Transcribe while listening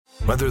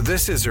Whether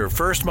this is her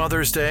first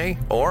Mother's Day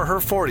or her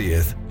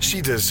 40th, she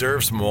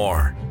deserves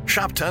more.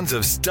 Shop tons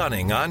of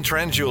stunning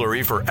on-trend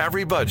jewelry for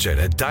every budget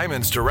at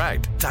Diamonds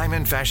Direct.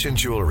 Diamond fashion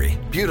jewelry,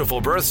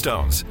 beautiful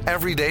birthstones,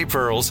 everyday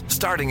pearls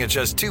starting at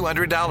just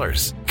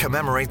 $200.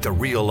 Commemorate the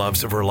real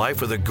loves of her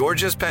life with a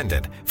gorgeous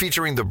pendant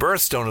featuring the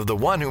birthstone of the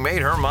one who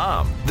made her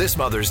mom. This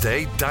Mother's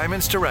Day,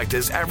 Diamonds Direct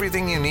is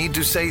everything you need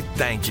to say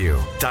thank you.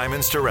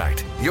 Diamonds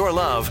Direct. Your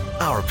love,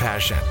 our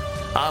passion.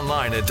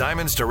 Online at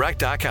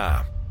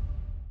diamondsdirect.com.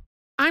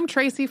 I'm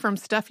Tracy from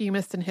Stuff You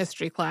Missed in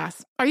History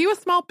class. Are you a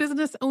small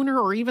business owner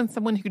or even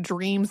someone who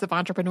dreams of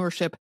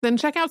entrepreneurship? Then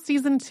check out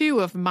Season 2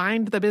 of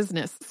Mind the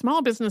Business,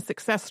 Small Business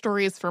Success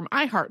Stories from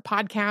iHeart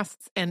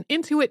Podcasts and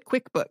Intuit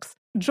QuickBooks.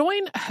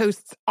 Join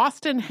hosts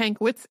Austin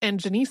Hankwitz and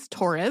Janice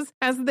Torres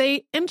as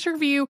they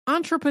interview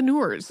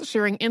entrepreneurs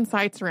sharing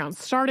insights around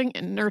starting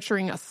and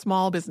nurturing a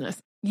small business.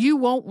 You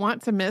won't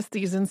want to miss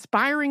these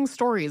inspiring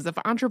stories of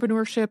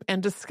entrepreneurship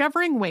and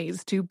discovering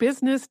ways to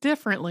business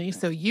differently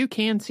so you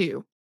can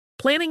too.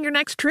 Planning your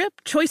next trip?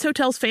 Choice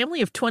Hotels'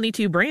 family of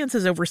 22 brands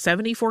has over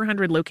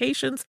 7,400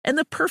 locations and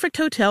the perfect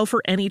hotel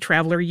for any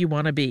traveler you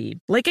want to be.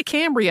 Like a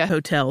Cambria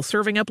Hotel,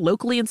 serving up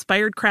locally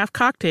inspired craft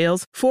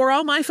cocktails for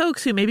all my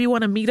folks who maybe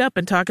want to meet up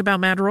and talk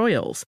about Mad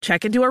Royals.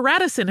 Check into a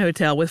Radisson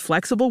Hotel with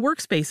flexible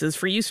workspaces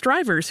for you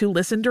strivers who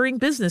listen during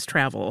business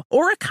travel.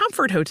 Or a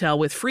Comfort Hotel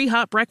with free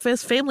hot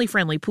breakfast,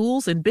 family-friendly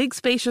pools, and big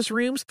spacious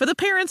rooms for the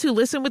parents who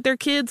listen with their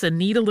kids and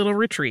need a little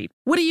retreat.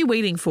 What are you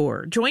waiting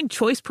for? Join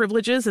Choice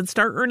Privileges and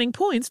start earning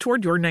points toward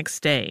your next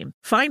stay.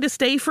 Find a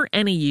stay for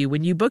any you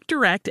when you book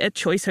direct at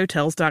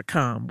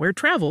choicehotels.com, where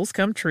travels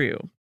come true.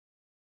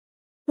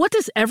 What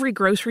does every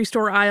grocery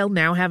store aisle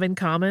now have in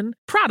common?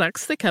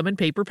 Products that come in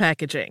paper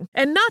packaging.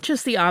 And not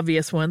just the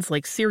obvious ones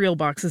like cereal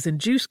boxes and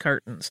juice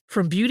cartons.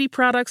 From beauty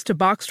products to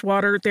boxed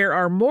water, there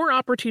are more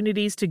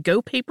opportunities to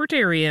go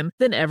papertarian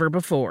than ever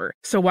before.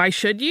 So why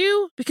should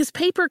you? Because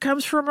paper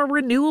comes from a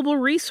renewable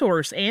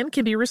resource and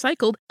can be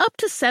recycled up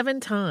to 7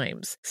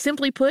 times.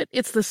 Simply put,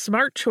 it's the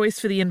smart choice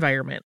for the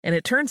environment. And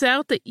it turns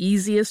out the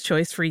easiest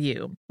choice for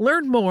you.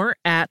 Learn more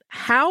at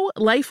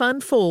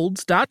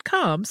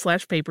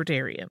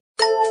howlifeunfolds.com/papertarian.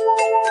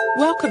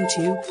 Welcome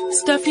to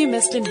Stuff You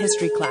Missed in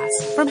History class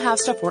from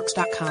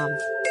HowStuffWorks.com.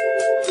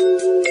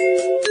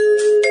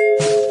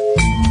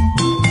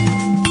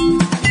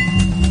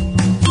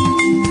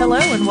 Hello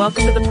and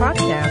welcome to the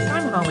podcast.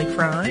 I'm Holly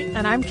Fry.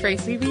 And I'm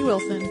Tracy V.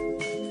 Wilson.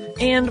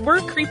 And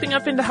we're creeping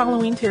up into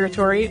Halloween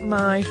territory,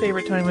 my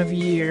favorite time of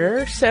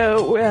year.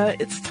 So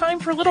it's time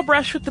for a little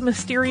brush with the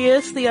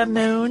mysterious, the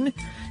unknown,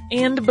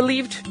 and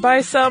believed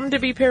by some to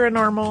be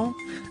paranormal.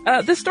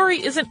 This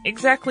story isn't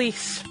exactly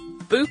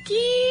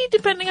spooky,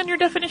 depending on your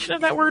definition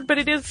of that word, but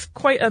it is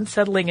quite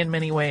unsettling in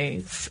many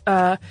ways.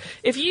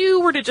 If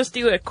you were to just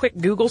do a quick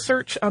Google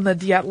search on the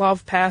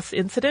Dyatlov Pass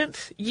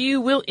incident,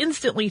 you will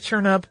instantly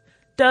turn up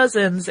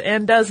dozens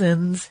and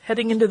dozens,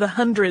 heading into the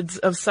hundreds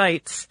of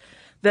sites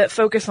that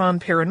focus on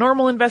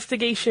paranormal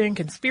investigation,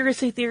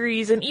 conspiracy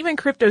theories, and even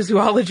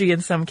cryptozoology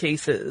in some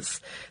cases.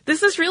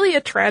 This is really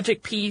a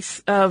tragic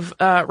piece of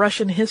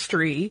Russian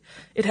history.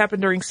 It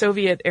happened during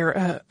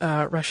Soviet-era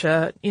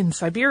Russia in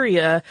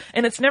Siberia,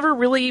 and it's never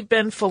really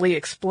been fully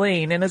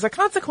explained. And as a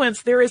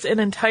consequence, there is an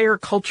entire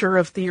culture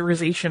of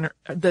theorization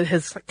that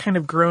has kind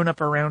of grown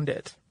up around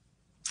it.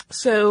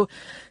 So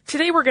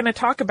today we're going to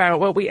talk about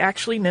what we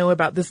actually know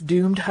about this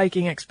doomed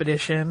hiking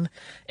expedition,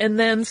 and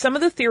then some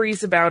of the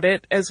theories about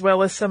it, as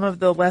well as some of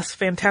the less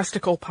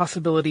fantastical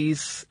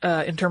possibilities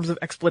in terms of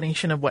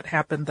explanation of what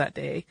happened that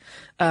day.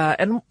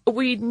 And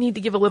we need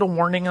to give a little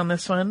warning on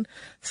this one.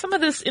 Some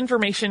of this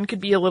information could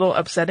be a little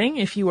upsetting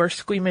if you are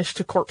squeamish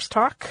to corpse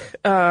talk.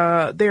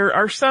 There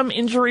are some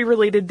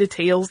injury-related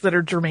details that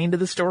are germane to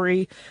the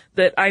story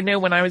that I know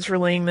when I was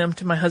relaying them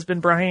to my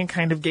husband Brian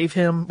kind of gave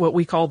him what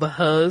we call the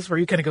huzz, where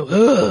you kind of go,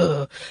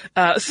 ugh.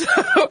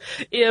 So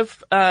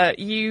if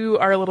you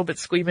are a little bit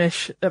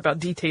squeamish about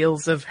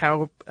details of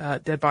how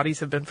dead bodies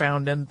have been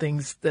found and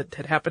things that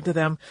had happened to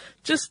them,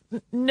 just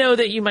know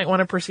that you might want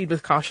to proceed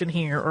with caution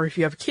here. Or if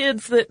you have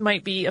kids that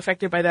might be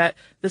affected by that,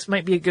 this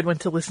might be a good one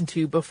to listen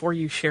to before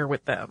you share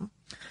with them.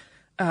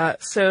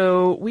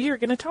 So we are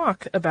going to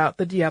talk about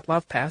the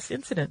Dyatlov Pass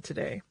incident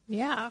today.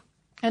 Yeah.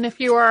 And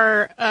if you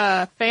are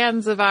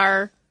fans of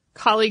our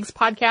colleagues'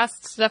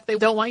 podcast stuff they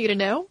don't want you to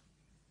know,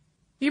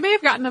 you may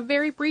have gotten a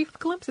very brief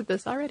glimpse of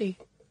this already.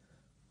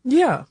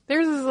 Yeah.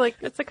 Theirs is like,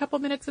 it's a couple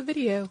minutes of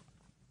video.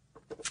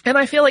 And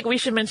I feel like we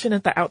should mention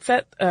at the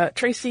outset,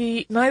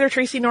 neither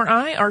Tracy nor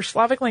I are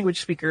Slavic language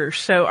speakers,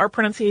 so our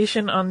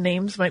pronunciation on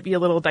names might be a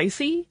little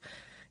dicey.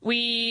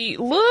 We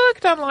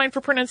looked online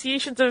for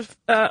pronunciations of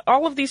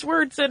all of these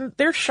words, and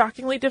they're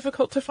shockingly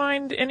difficult to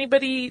find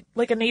anybody,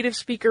 like a native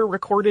speaker,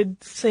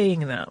 recorded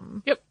saying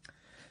them. Yep.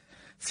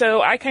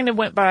 So I kind of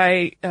went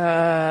by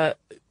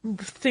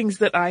things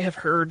that I have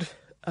heard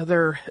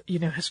other,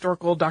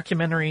 historical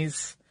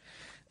documentaries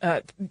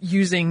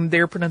using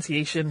their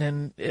pronunciation,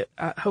 and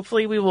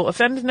hopefully we will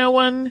offend no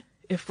one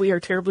if we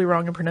are terribly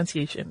wrong in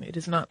pronunciation. It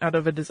is not out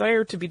of a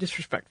desire to be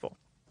disrespectful.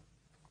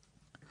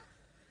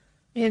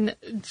 In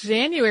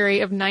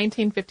January of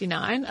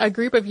 1959, a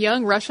group of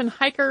young Russian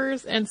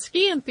hikers and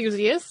ski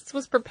enthusiasts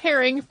was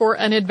preparing for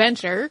an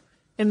adventure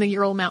in the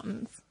Ural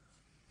Mountains.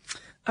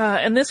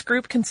 And this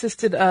group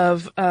consisted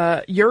of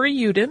Yuri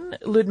Yudin,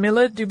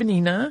 Ludmila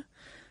Dubinina,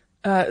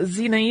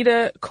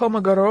 Zinaida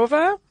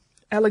Kolmogorova,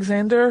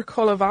 Alexander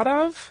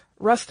Kolovadov,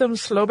 Rustam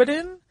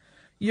Slobodin,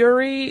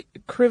 Yuri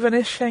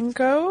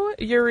Krivonishenko,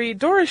 Yuri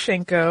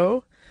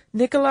Doroshenko,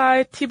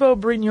 Nikolai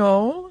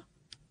Thibault-Brignol,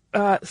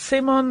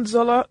 Semyon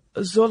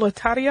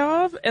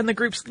Zolotaryov, and the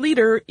group's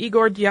leader,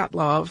 Igor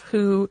Dyatlov,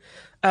 who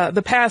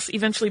the pass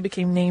eventually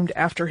became named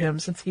after him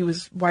since he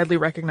was widely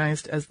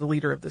recognized as the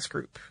leader of this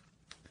group.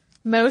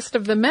 Most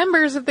of the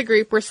members of the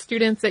group were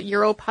students at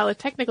Ural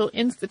Polytechnical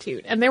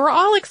Institute, and they were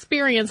all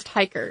experienced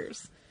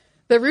hikers.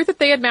 The route that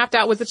they had mapped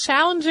out was a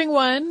challenging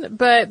one,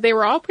 but they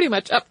were all pretty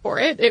much up for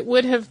it. It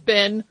would have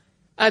been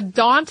a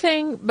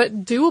daunting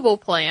but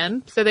doable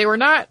plan, so they were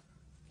not,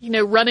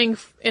 running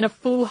in a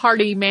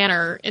foolhardy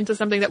manner into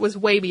something that was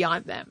way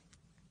beyond them.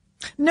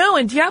 No,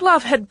 and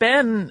Dyatlov had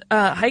been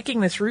hiking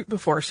this route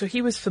before, so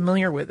he was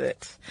familiar with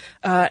it.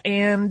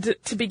 And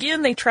to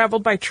begin, they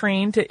traveled by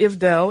train to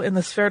Ivdel in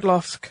the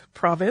Sverdlovsk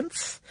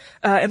province.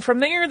 And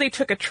from there, they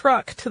took a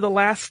truck to the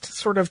last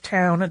sort of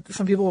town,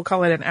 some people will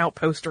call it an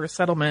outpost or a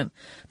settlement,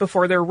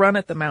 before their run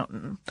at the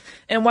mountain.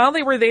 And while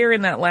they were there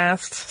in that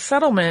last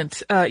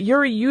settlement,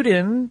 Yuri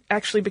Yudin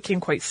actually became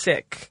quite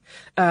sick.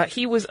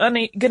 He was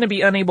going to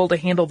be unable to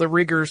handle the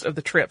rigors of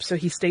the trip, so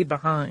he stayed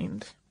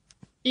behind.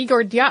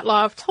 Igor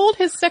Dyatlov told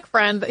his sick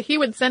friend that he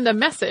would send a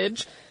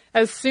message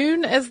as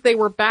soon as they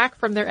were back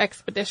from their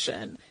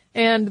expedition.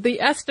 And the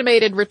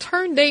estimated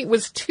return date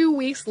was 2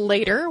 weeks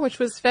later, which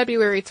was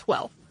February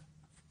 12th.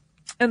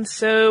 And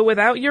so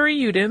without Yuri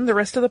Yudin, the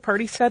rest of the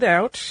party set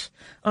out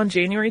on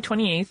January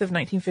 28th of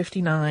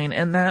 1959,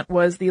 and that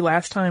was the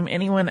last time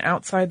anyone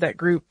outside that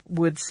group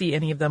would see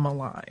any of them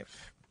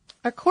alive.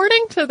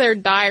 According to their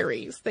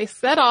diaries, they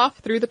set off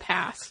through the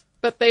pass,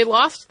 but they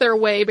lost their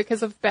way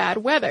because of bad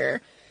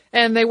weather,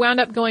 and they wound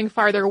up going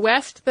farther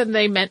west than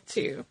they meant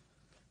to.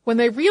 When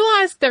they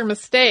realized their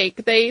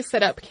mistake, they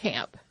set up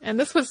camp, and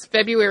this was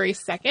February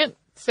 2nd,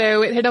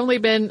 so it had only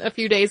been a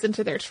few days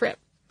into their trip.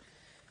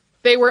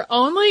 They were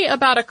only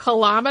about a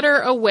kilometer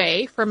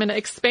away from an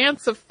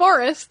expanse of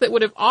forest that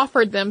would have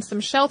offered them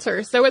some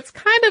shelter, so it's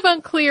kind of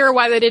unclear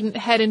why they didn't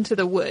head into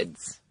the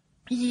woods.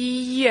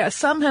 Yeah,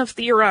 some have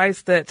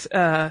theorized that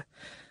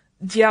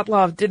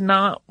Dyatlov did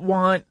not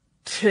want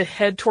to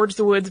head towards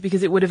the woods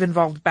because it would have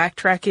involved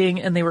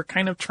backtracking, and they were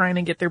kind of trying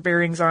to get their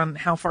bearings on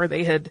how far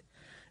they had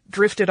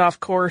drifted off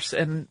course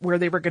and where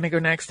they were going to go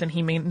next, and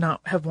he may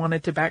not have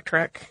wanted to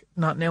backtrack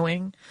not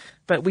knowing,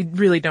 but we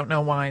really don't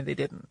know why they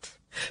didn't.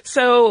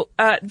 So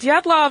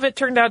Dyatlov, it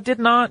turned out, did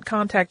not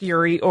contact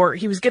Yuri, or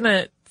he was going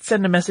to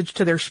send a message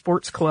to their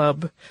sports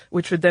club,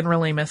 which would then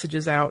relay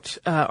messages out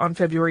on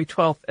February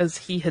 12th, as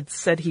he had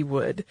said he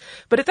would.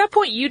 But at that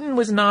point, Yudin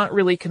was not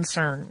really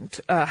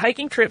concerned.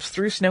 Hiking trips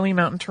through snowy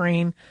mountain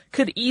terrain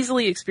could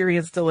easily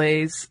experience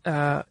delays.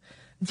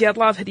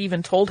 Dyatlov had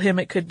even told him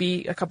it could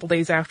be a couple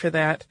days after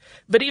that.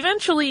 But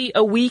eventually,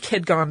 a week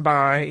had gone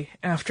by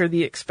after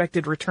the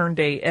expected return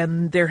date,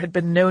 and there had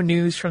been no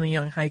news from the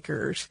young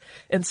hikers.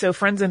 And so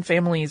friends and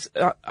families,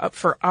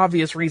 for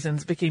obvious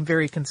reasons, became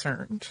very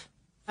concerned.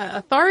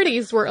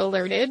 Authorities were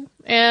alerted,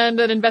 and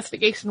an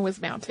investigation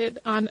was mounted.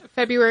 On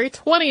February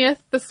 20th,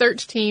 the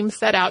search team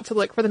set out to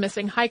look for the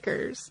missing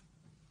hikers.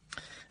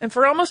 And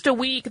for almost a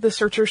week, the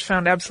searchers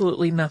found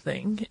absolutely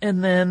nothing.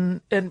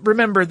 And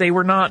remember, they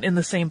were not in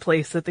the same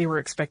place that they were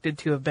expected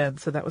to have been,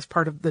 so that was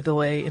part of the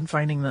delay in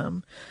finding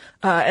them.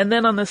 And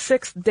then on the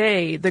 6th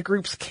day, the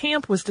group's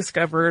camp was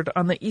discovered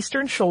on the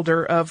eastern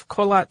shoulder of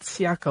Kholat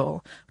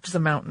Syakhl, which is a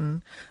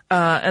mountain.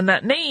 And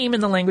that name,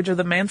 in the language of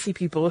the Mansi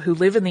people who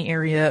live in the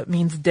area,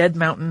 means Dead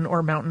Mountain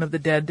or Mountain of the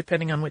Dead,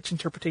 depending on which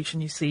interpretation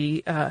you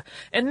see.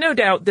 And no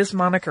doubt this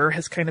moniker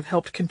has kind of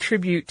helped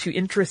contribute to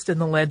interest in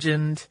the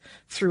legend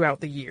throughout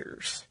the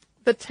years.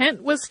 The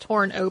tent was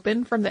torn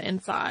open from the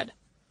inside,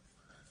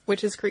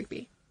 which is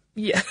creepy.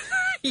 Yeah,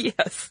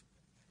 yes.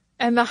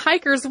 And the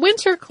hikers'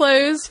 winter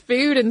clothes,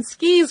 food, and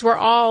skis were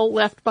all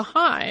left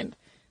behind.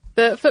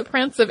 The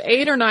footprints of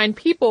 8 or 9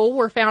 people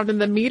were found in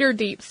the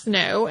meter-deep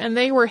snow, and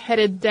they were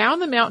headed down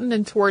the mountain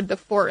and toward the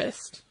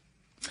forest.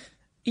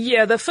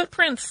 Yeah, the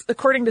footprints,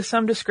 according to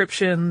some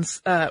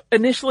descriptions,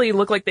 initially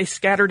looked like they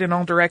scattered in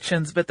all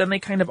directions, but then they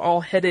kind of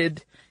all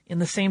headed in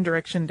the same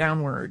direction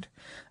downward.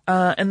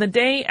 And the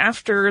day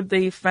after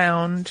they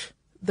found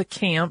the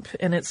camp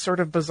in its sort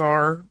of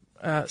bizarre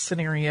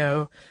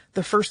scenario,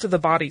 the first of the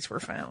bodies were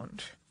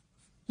found.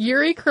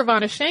 Yuri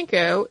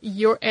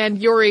Krivonishenko and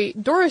Yuri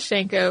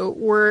Doroshenko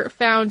were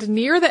found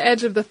near the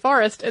edge of the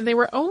forest, and they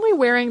were only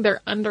wearing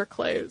their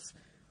underclothes.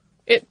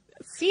 It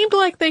seemed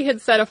like they had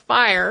set a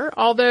fire,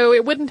 although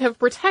it wouldn't have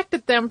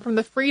protected them from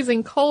the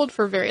freezing cold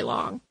for very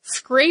long.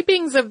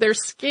 Scrapings of their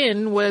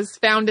skin was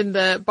found in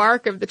the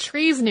bark of the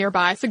trees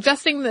nearby,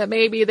 suggesting that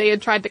maybe they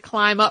had tried to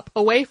climb up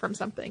away from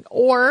something,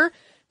 or,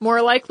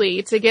 more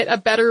likely, to get a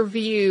better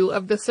view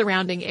of the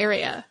surrounding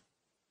area.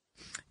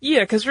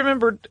 Yeah, because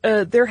remember,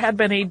 there had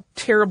been a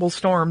terrible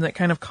storm that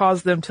kind of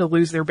caused them to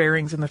lose their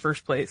bearings in the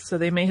first place, so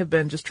they may have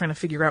been just trying to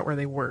figure out where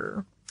they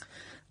were.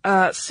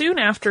 Soon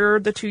after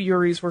the 2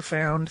 Yuris were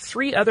found,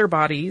 3 other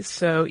bodies,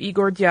 so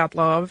Igor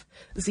Dyatlov,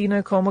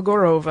 Zina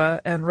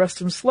Kolmogorova, and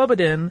Rustam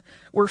Slobodin,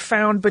 were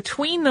found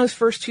between those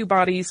first 2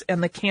 bodies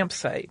and the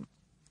campsite.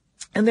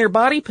 And their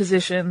body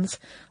positions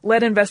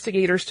led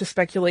investigators to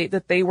speculate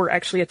that they were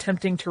actually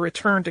attempting to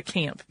return to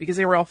camp, because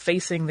they were all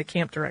facing the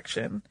camp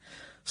direction.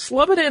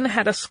 Slobodin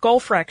had a skull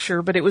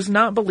fracture, but it was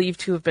not believed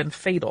to have been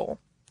fatal.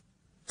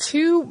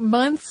 2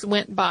 months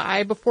went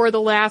by before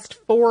the last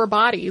 4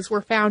 bodies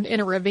were found in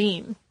a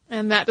ravine,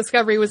 and that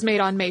discovery was made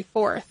on May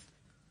 4th.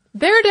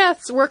 Their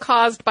deaths were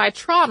caused by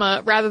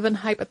trauma rather than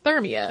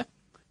hypothermia.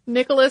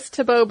 Nicholas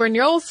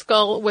Thibault-Brignol's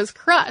skull was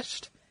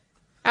crushed.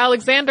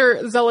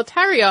 Alexander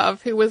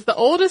Zolotaryov, who was the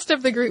oldest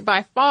of the group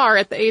by far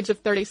at the age of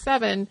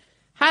 37,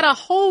 had a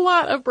whole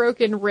lot of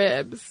broken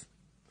ribs.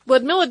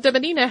 Ludmila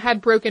Dubinina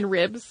had broken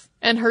ribs,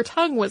 and her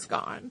tongue was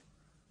gone.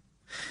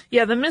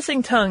 Yeah, the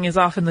missing tongue is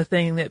often the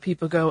thing that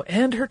people go,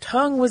 and her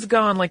tongue was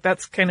gone. Like,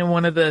 that's kind of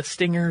one of the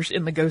stingers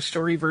in the ghost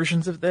story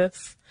versions of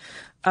this.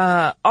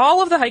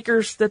 All of the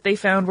hikers that they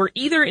found were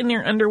either in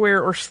their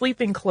underwear or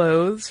sleeping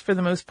clothes, for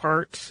the most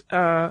part.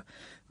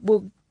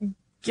 We'll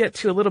get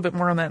to a little bit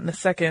more on that in a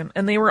second.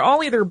 And they were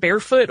all either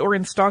barefoot or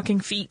in stocking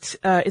feet.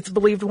 It's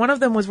believed one of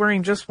them was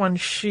wearing just one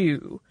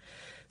shoe.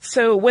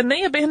 So when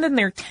they abandoned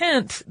their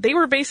tent, they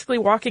were basically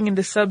walking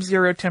into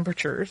sub-zero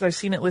temperatures. I've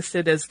seen it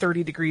listed as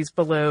 30 degrees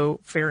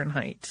below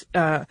Fahrenheit.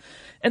 And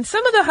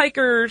some of the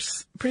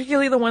hikers,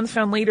 particularly the ones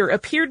found later,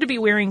 appeared to be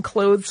wearing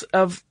clothes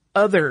of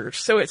others.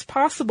 So it's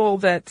possible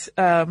that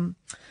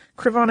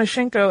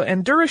Krivonoshenko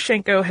and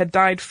Duroshenko had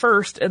died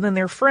first, and then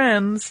their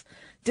friends,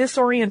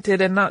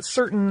 disoriented and not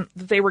certain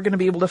that they were going to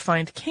be able to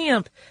find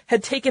camp,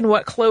 had taken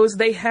what clothes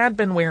they had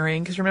been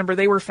wearing, because remember,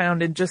 they were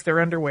found in just their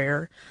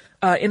underwear,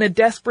 in a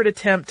desperate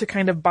attempt to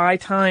kind of buy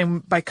time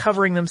by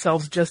covering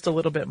themselves just a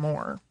little bit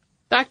more.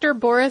 Dr.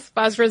 Boris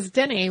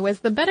Vozrozdeny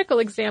was the medical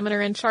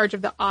examiner in charge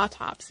of the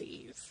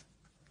autopsies.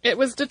 It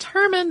was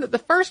determined that the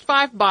first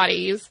 5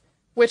 bodies,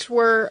 which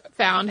were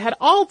found, had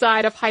all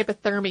died of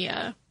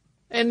hypothermia.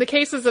 In the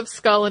cases of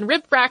skull and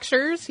rib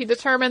fractures, he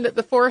determined that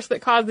the force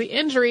that caused the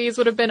injuries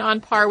would have been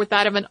on par with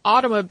that of an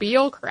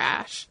automobile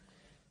crash.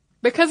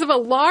 Because of a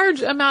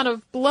large amount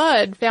of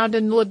blood found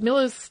in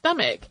Ludmila's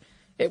stomach,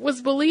 it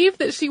was believed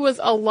that she was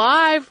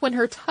alive when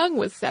her tongue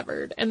was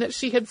severed, and that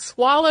she had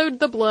swallowed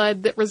the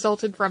blood that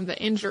resulted from the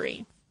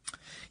injury.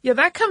 Yeah,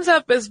 that comes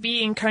up as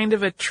being kind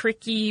of a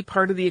tricky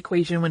part of the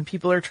equation when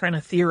people are trying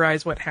to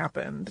theorize what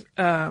happened.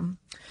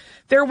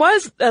 There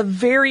was a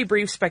very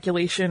brief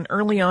speculation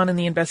early on in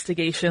the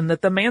investigation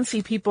that the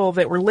Mansi people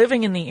that were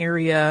living in the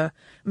area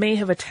may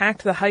have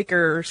attacked the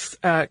hikers,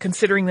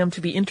 considering them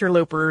to be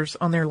interlopers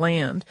on their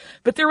land.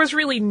 But there was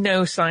really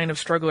no sign of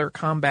struggle or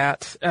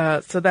combat,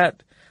 so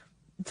that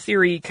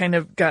theory kind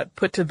of got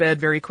put to bed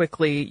very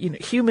quickly. You know,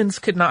 humans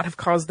could not have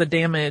caused the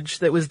damage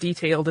that was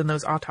detailed in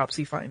those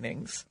autopsy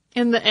findings.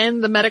 In the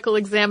end, the medical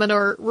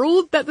examiner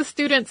ruled that the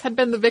students had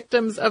been the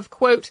victims of,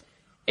 quote,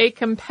 a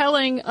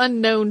compelling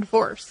unknown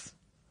force.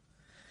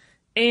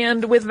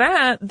 And with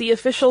that, the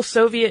official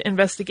Soviet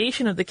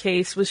investigation of the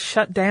case was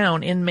shut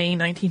down in May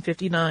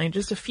 1959,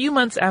 just a few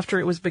months after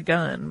it was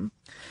begun.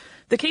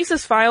 The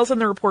case's files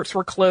and the reports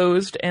were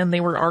closed, and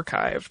they were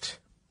archived.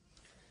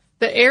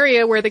 The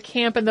area where the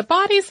camp and the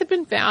bodies had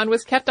been found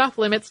was kept off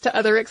limits to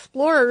other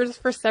explorers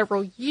for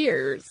several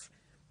years.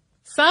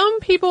 Some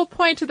people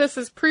point to this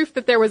as proof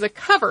that there was a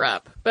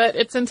cover-up, but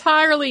it's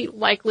entirely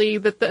likely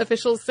that the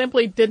officials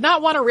simply did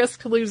not want to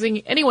risk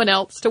losing anyone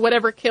else to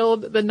whatever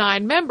killed the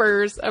 9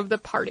 members of the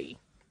party.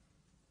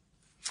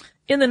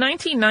 In the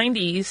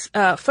 1990s,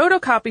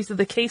 photocopies of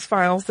the case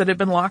files that had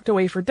been locked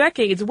away for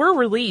decades were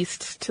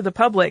released to the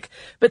public,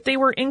 but they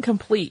were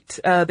incomplete.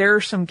 There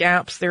are some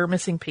gaps, there are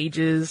missing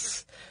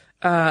pages.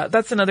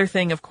 That's another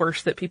thing, of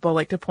course, that people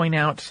like to point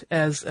out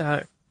as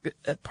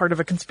part of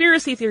a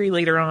conspiracy theory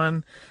later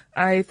on.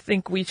 I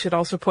think we should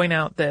also point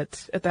out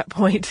that at that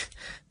point,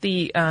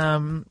 the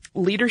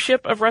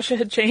leadership of Russia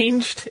had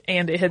changed,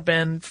 and it had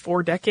been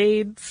 4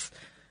 decades.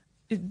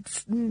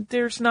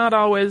 There's not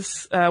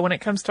always, when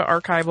it comes to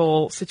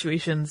archival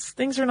situations,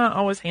 things are not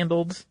always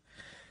handled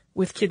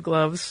with kid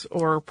gloves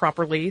or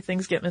properly.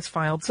 Things get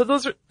misfiled. So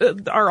those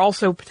are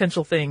also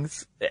potential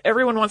things.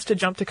 Everyone wants to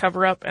jump to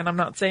cover up, and I'm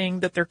not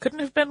saying that there couldn't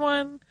have been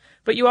one,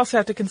 but you also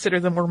have to consider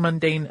the more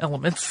mundane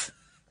elements.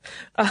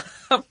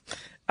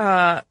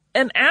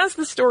 And as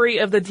the story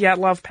of the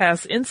Dyatlov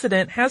Pass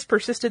incident has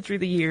persisted through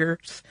the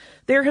years,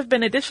 there have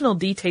been additional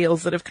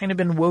details that have kind of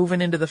been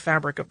woven into the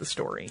fabric of the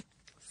story.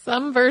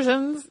 Some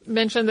versions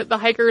mention that the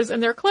hikers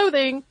and their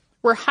clothing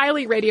were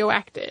highly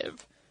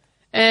radioactive.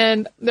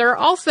 And there are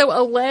also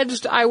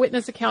alleged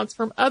eyewitness accounts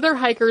from other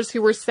hikers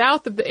who were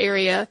south of the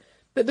area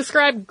that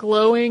describe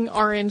glowing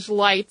orange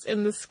lights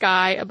in the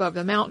sky above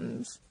the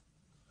mountains.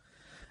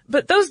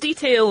 But those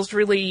details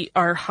really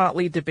are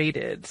hotly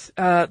debated.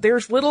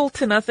 There's little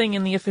to nothing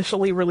in the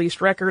officially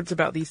released records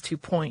about these 2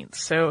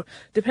 points. So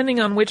depending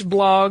on which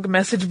blog,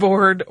 message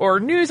board, or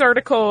news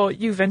article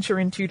you venture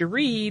into to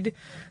read,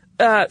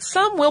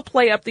 some will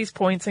play up these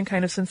points and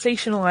kind of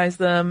sensationalize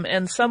them,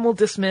 and some will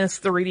dismiss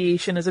the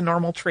radiation as a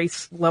normal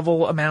trace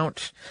level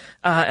amount,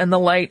 and the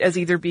light as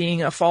either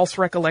being a false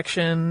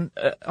recollection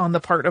on the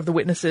part of the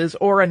witnesses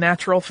or a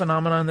natural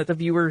phenomenon that the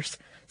viewers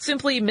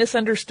simply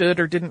misunderstood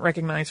or didn't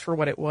recognize for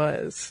what it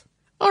was.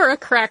 Or a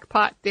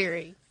crackpot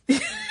theory.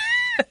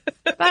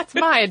 That's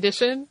my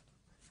addition.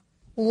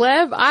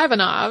 Lev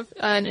Ivanov,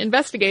 an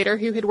investigator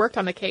who had worked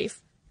on the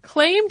case,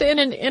 claimed in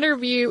an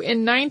interview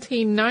in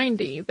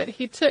 1990 that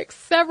he took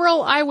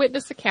several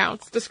eyewitness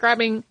accounts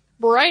describing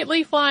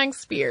brightly flying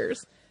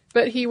spears,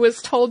 but he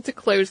was told to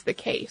close the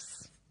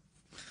case.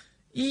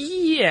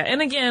 Yeah, and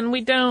again,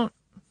 we know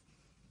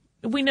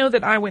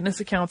that eyewitness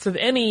accounts of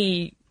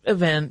any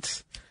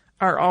event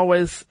are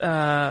always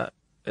a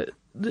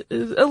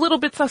little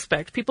bit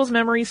suspect. People's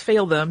memories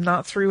fail them,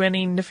 not through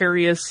any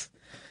nefarious,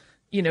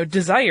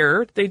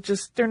 desire.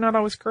 They're not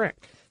always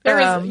correct.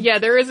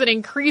 There is an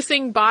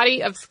increasing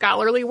body of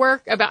scholarly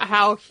work about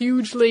how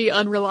hugely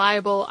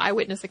unreliable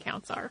eyewitness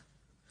accounts are.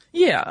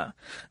 Yeah.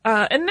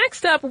 And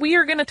next up, we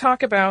are going to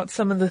talk about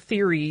some of the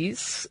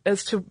theories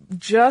as to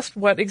just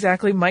what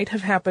exactly might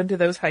have happened to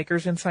those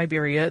hikers in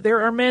Siberia.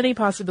 There are many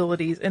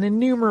possibilities and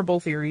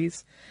innumerable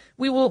theories.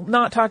 We will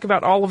not talk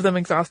about all of them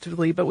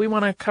exhaustively, but we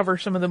want to cover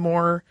some of the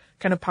more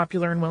kind of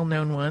popular and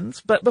well-known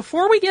ones. But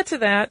before we get to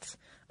that,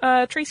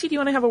 Tracy, do you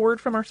want to have a word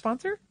from our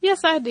sponsor?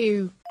 Yes, I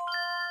do.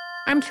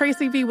 I'm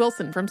Tracy V.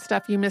 Wilson from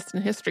Stuff You Missed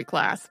in History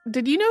Class.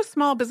 Did you know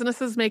small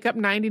businesses make up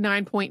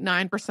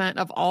 99.9%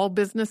 of all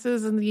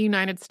businesses in the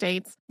United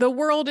States? The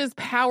world is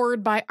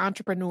powered by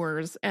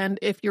entrepreneurs, and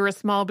if you're a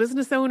small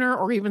business owner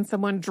or even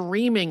someone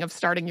dreaming of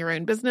starting your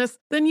own business,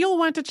 then you'll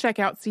want to check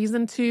out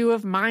Season 2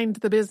 of Mind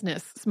the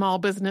Business, Small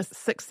Business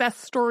Success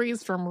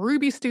Stories from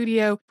Ruby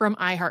Studio, from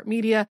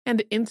iHeartMedia,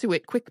 and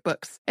Intuit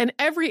QuickBooks. And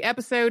every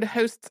episode,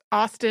 hosts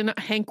Austin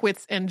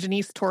Hankwitz and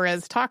Janice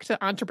Torres talk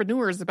to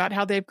entrepreneurs about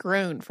how they've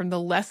grown from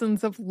the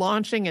lessons of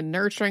launching and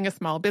nurturing a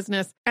small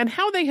business and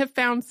how they have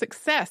found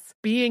success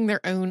being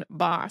their own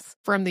boss.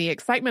 From the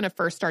excitement of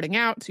first starting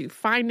out to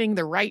finding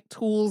the right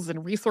tools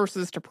and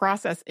resources to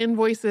process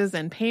invoices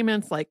and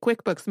payments like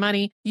QuickBooks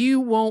Money, you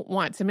won't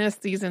want to miss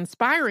these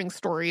inspiring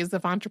stories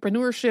of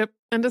entrepreneurship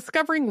and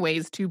discovering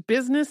ways to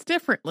business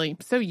differently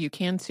so you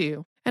can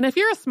too. And if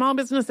you're a small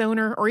business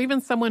owner or even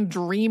someone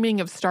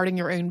dreaming of starting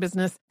your own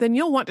business, then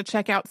you'll want to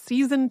check out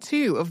Season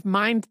 2 of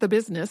Mind the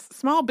Business,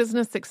 Small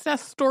Business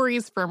Success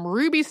Stories from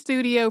Ruby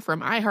Studio,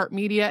 from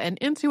iHeartMedia, and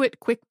Intuit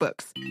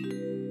QuickBooks.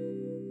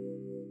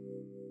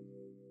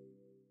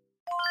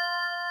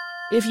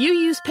 If you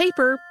use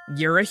paper,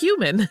 you're a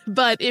human.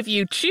 But if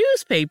you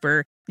choose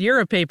paper, you're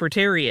a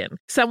papertarian,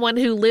 someone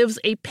who lives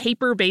a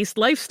paper-based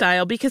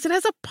lifestyle because it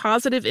has a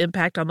positive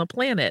impact on the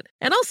planet.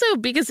 And also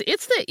because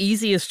it's the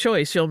easiest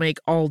choice you'll make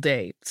all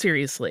day.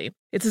 Seriously.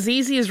 It's as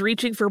easy as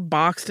reaching for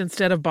boxed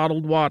instead of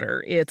bottled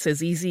water. It's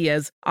as easy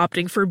as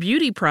opting for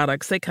beauty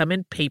products that come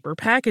in paper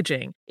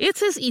packaging.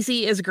 It's as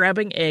easy as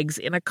grabbing eggs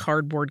in a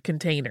cardboard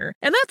container.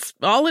 And that's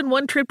all in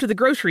one trip to the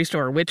grocery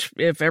store, which,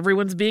 if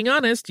everyone's being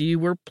honest, you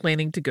were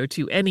planning to go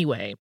to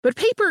anyway. But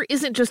paper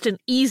isn't just an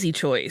easy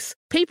choice.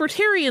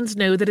 Papertarians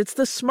know that it's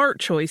the smart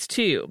choice,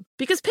 too.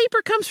 Because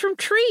paper comes from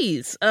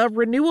trees, a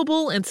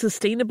renewable and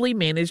sustainably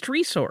managed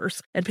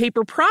resource. And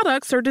paper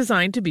products are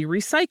designed to be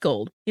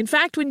recycled. In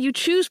fact, when you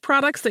choose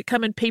products that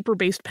come in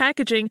paper-based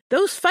packaging,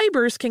 those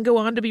fibers can go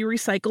on to be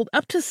recycled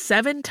up to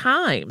 7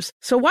 times.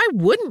 So why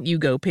wouldn't you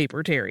go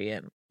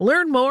papertarian?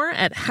 Learn more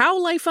at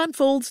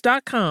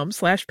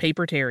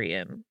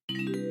howlifeunfolds.com/papertarian.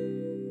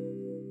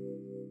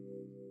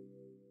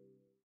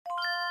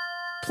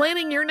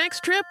 Planning your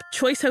next trip?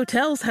 Choice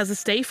Hotels has a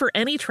stay for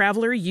any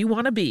traveler you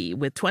want to be,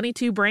 with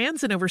 22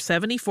 brands and over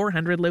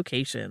 7,400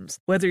 locations.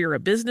 Whether you're a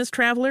business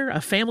traveler,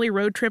 a family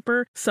road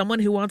tripper, someone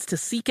who wants to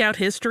seek out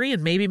history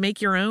and maybe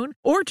make your own,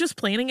 or just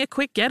planning a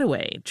quick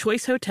getaway,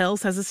 Choice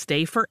Hotels has a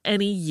stay for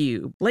any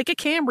you. Like a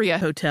Cambria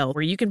Hotel,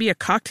 where you can be a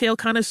cocktail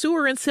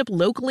connoisseur and sip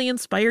locally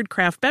inspired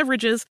craft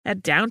beverages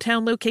at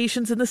downtown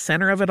locations in the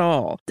center of it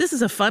all. This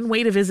is a fun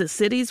way to visit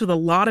cities with a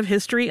lot of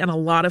history and a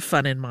lot of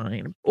fun in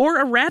mind. Or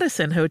a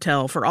Radisson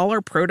Hotel for all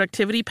our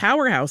productivity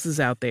powerhouses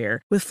out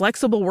there. With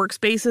flexible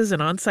workspaces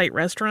and on-site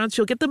restaurants,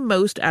 you'll get the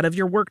most out of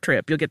your work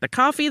trip. You'll get the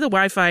coffee, the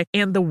Wi-Fi,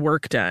 and the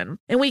work done.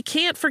 And we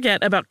can't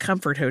forget about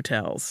Comfort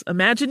Hotels.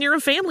 Imagine you're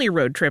a family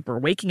road tripper,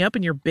 waking up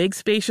in your big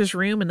spacious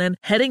room and then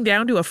heading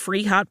down to a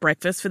free hot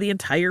breakfast for the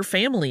entire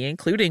family,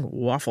 including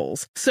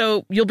waffles.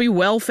 So you'll be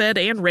well fed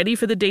and ready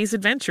for the day's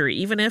adventure,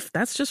 even if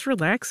that's just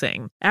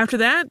relaxing. After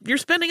that, you're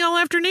spending all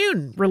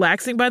afternoon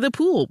relaxing by the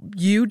pool.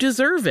 You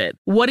deserve it.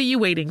 What are you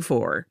waiting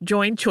for?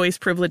 Join Choice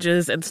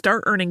Privileges and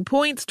start earning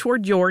points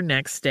toward your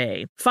next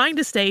stay. Find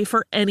a stay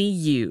for any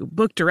you.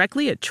 Book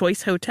directly at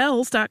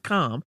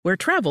choicehotels.com, where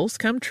travels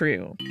come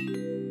true.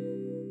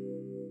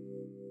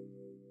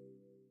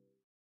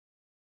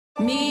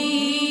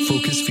 Me.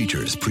 Focus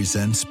Features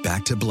presents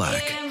Back to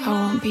Black. I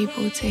want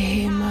people to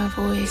hear my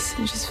voice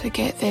and just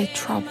forget their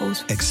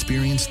troubles.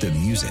 Experience the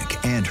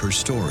music and her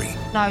story.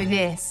 Know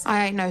this,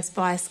 I ain't no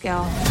Spice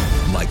Girl.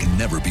 Like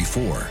never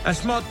before.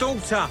 That's my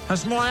daughter.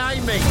 That's my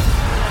Amy.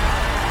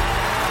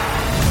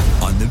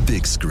 On the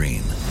big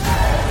screen.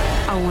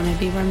 I want to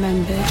be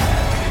remembered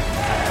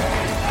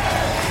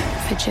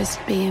for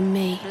just being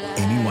me.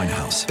 Amy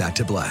Winehouse, Back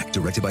to Black,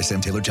 directed by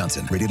Sam Taylor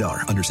Johnson. Rated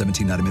R, under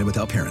 17, not a minute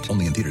without parent.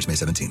 Only in theaters May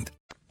 17th.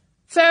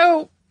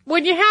 So,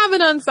 when you have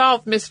an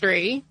unsolved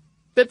mystery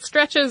that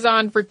stretches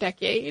on for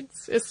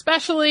decades,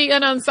 especially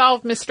an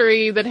unsolved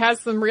mystery that has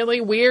some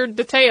really weird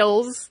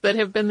details that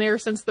have been there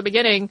since the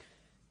beginning,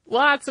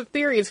 lots of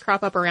theories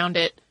crop up around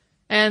it.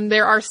 And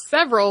there are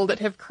several that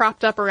have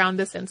cropped up around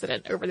this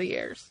incident over the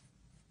years.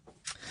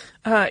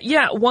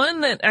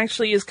 One that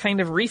actually is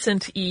kind of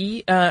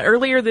recent-y.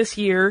 Earlier this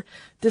year,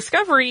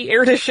 Discovery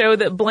aired a show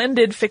that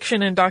blended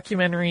fiction and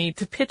documentary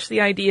to pitch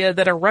the idea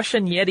that a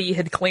Russian Yeti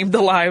had claimed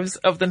the lives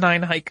of the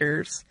 9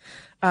 hikers.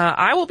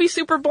 I will be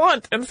super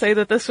blunt and say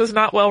that this was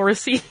not well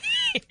received.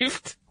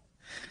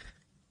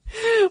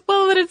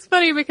 Well, but it's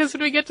funny because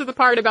when we get to the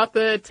part about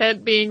the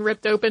tent being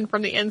ripped open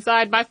from the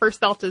inside, my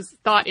first thought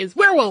is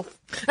werewolf.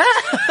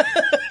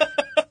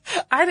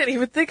 I didn't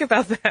even think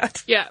about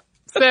that. Yeah.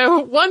 So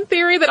one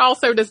theory that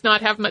also does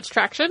not have much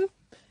traction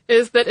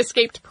is that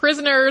escaped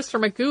prisoners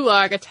from a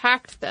gulag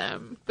attacked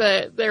them,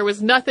 but there was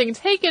nothing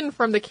taken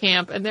from the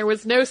camp and there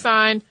was no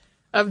sign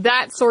of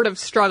that sort of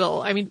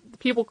struggle. I mean,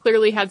 people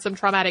clearly had some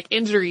traumatic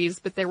injuries,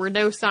 but there were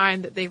no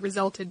sign that they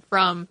resulted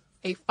from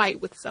a fight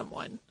with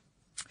someone.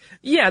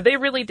 Yeah, they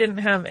really didn't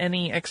have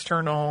any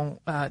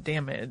external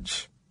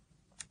damage.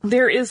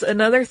 There is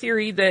another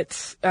theory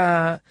that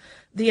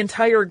the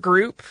entire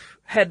group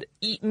had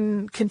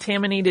eaten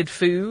contaminated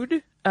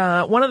food.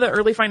 One of the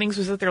early findings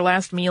was that their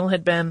last meal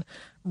had been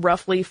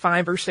roughly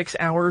 5 or 6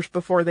 hours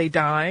before they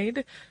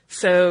died.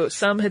 So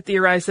some had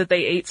theorized that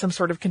they ate some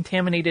sort of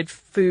contaminated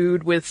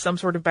food with some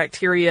sort of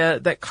bacteria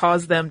that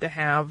caused them to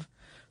have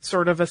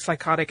sort of a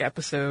psychotic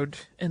episode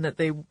and that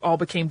they all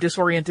became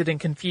disoriented and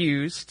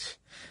confused.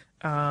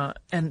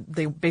 And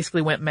they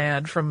basically went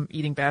mad from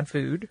eating bad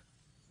food.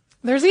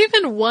 There's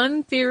even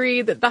one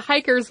theory that the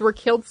hikers were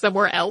killed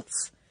somewhere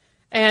else.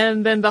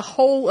 And then the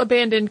whole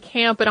abandoned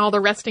camp and all the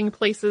resting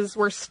places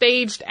were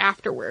staged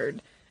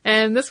afterward.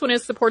 And this one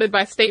is supported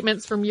by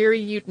statements from Yuri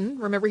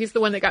Yudin. Remember, he's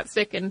the one that got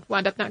sick and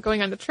wound up not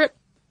going on the trip.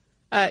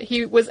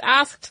 He was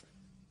asked,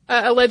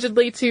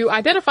 allegedly, to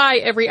identify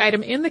every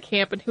item in the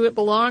camp and who it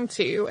belonged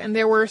to. And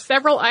there were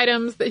several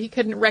items that he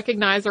couldn't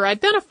recognize or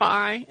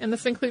identify. And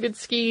this included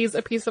skis,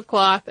 a piece of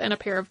cloth, and a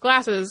pair of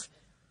glasses.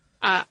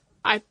 I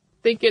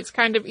think it's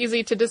kind of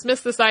easy to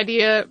dismiss this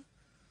idea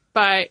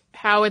by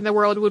how in the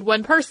world would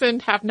one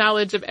person have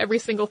knowledge of every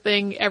single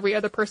thing every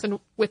other person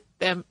with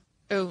them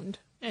owned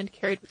and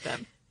carried with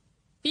them.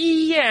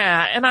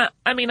 Yeah, and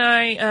I mean,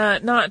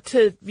 not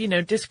to,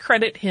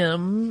 discredit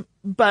him,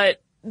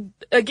 but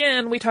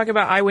again, we talk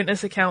about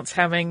eyewitness accounts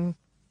having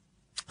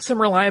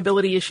some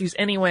reliability issues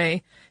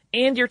anyway,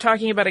 and you're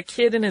talking about a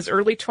kid in his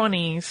early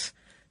 20s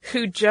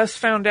who just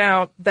found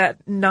out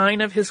that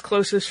 9 of his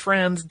closest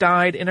friends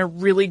died in a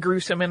really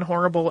gruesome and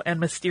horrible and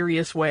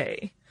mysterious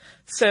way.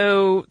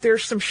 So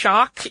there's some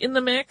shock in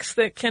the mix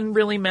that can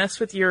really mess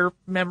with your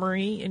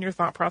memory and your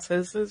thought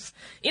processes,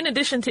 in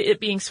addition to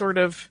it being sort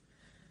of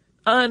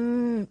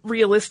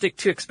unrealistic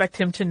to expect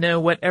him to know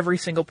what every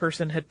single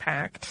person had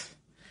packed.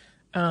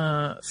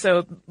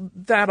 So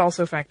that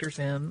also factors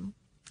in.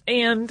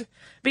 And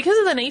because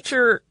of the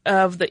nature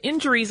of the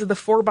injuries of the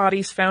 4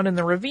 bodies found in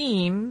the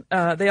ravine,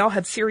 they all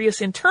had serious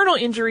internal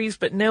injuries,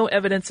 but no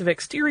evidence of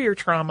exterior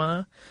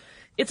trauma.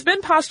 It's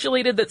been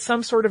postulated that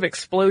some sort of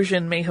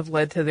explosion may have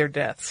led to their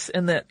deaths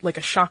and that like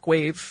a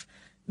shockwave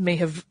may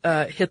have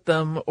hit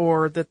them,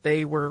 or that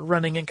they were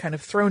running and kind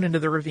of thrown into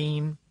the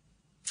ravine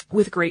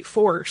with great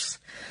force.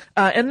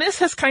 And this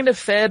has kind of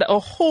fed a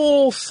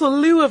whole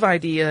slew of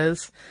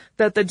ideas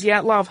that the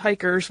Dyatlov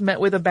hikers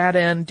met with a bad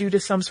end due to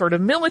some sort of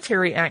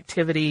military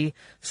activity,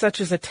 such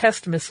as a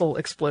test missile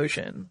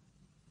explosion.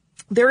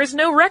 There is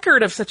no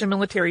record of such a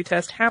military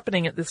test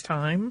happening at this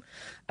time,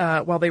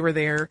 while they were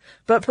there,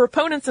 but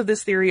proponents of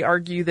this theory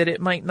argue that it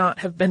might not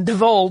have been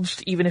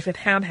divulged even if it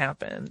had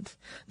happened.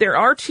 There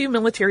are 2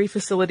 military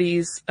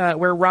facilities,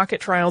 where rocket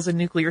trials and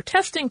nuclear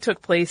testing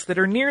took place that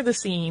are near the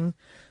scene,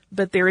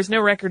 but there is no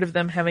record of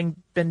them having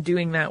been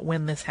doing that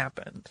when this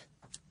happened.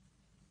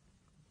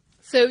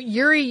 So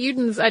Yuri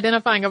Yudin's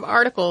identifying of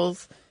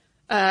articles,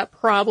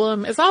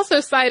 problem is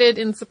also cited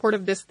in support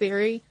of this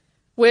theory,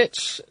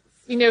 which,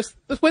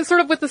 was sort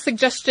of with the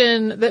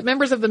suggestion that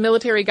members of the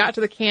military got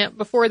to the camp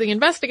before the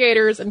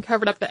investigators and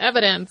covered up the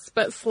evidence,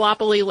 but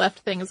sloppily left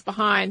things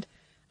behind.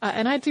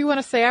 And I do want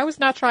to say I was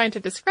not trying to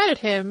discredit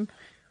him,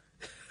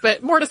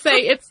 but more to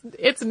say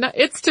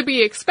it's to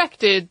be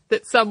expected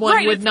that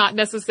someone would not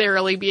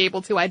necessarily be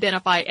able to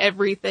identify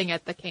everything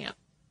at the camp.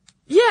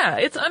 Yeah,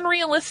 it's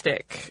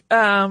unrealistic.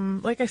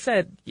 Like I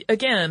said,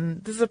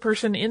 again, this is a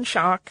person in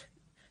shock,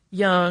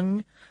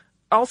 young,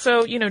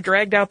 also,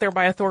 dragged out there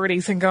by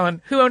authorities and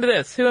going, who owned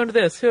this? Who owned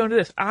this? Who owned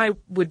this? I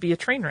would be a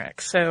train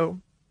wreck. So,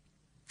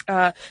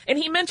 and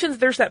he mentions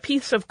there's that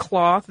piece of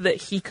cloth that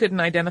he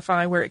couldn't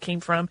identify where it came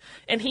from.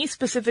 And he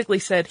specifically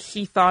said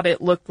he thought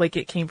it looked like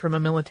it came from a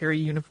military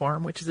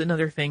uniform, which is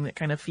another thing that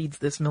kind of feeds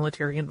this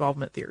military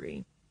involvement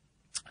theory.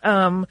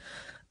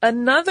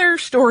 Another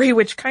story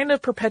which kind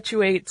of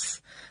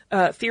perpetuates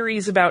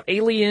theories about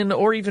alien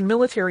or even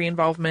military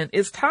involvement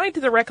is tied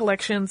to the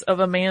recollections of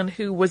a man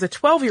who was a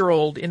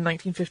 12-year-old in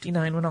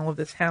 1959 when all of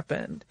this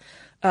happened.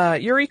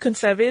 Yuri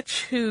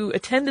Kuncevich, who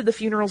attended the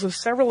funerals of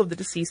several of the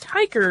deceased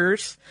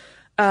hikers,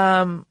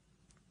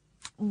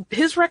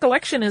 his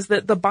recollection is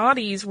that the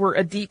bodies were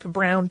a deep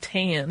brown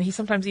tan. He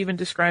sometimes even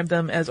described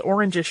them as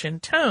orangish in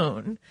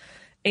tone.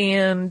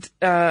 And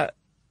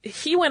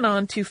he went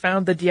on to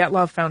found the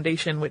Dyatlov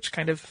Foundation, which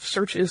kind of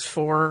searches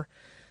for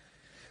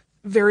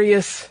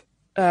various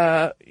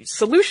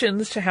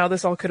solutions to how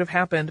this all could have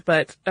happened,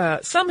 but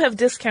some have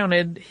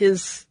discounted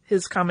his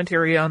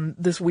commentary on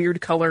this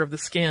weird color of the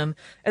skin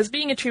as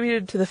being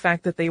attributed to the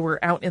fact that they were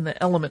out in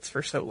the elements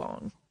for so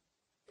long.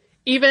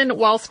 Even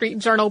Wall Street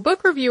Journal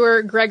book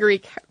reviewer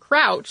Gregory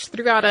Crouch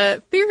threw out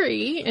a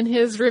theory in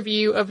his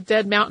review of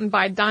Dead Mountain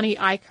by Donnie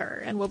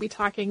Eicher, and we'll be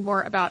talking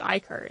more about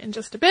Eicher in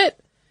just a bit.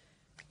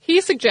 He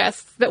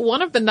suggests that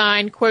one of the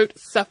 9, quote,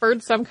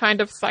 suffered some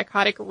kind of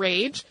psychotic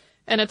rage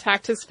and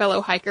attacked his fellow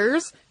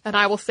hikers, and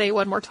I will say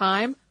one more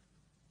time,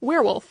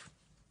 werewolf.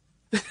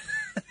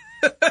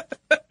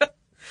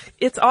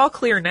 It's all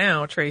clear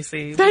now,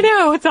 Tracy. I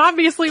know, it's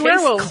obviously Case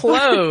werewolf.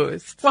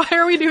 Closed. Why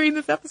are we doing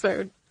this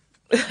episode?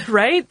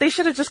 Right? They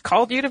should have just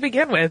called you to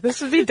begin with.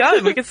 This would be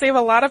done. We could save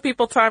a lot of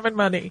people time and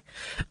money.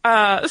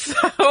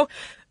 There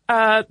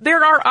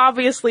are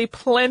obviously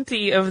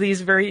plenty of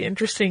these very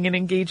interesting and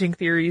engaging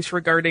theories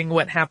regarding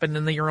what happened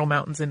in the Ural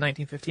Mountains in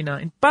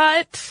 1959,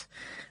 but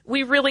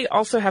we really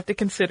also have to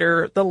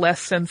consider the less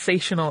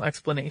sensational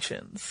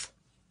explanations.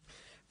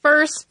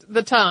 First,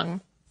 the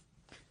tongue.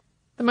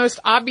 The most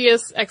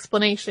obvious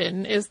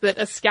explanation is that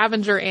a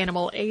scavenger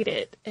animal ate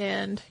it,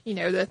 and,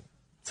 the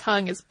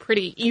tongue is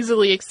pretty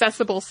easily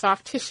accessible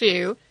soft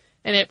tissue,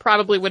 and it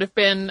probably would have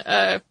been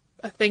a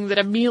thing that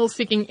a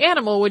meal-seeking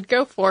animal would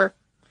go for.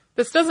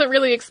 This doesn't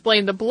really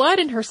explain the blood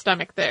in her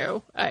stomach,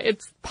 though.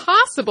 It's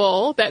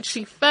possible that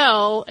she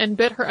fell and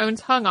bit her own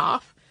tongue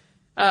off,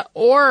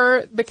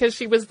 or because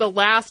she was the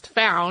last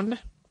found,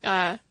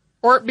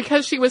 or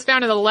because she was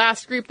found in the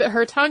last group that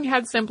her tongue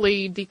had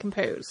simply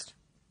decomposed.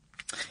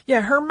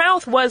 Yeah, her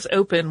mouth was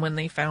open when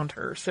they found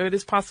her, so it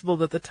is possible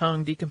that the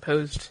tongue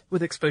decomposed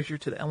with exposure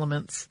to the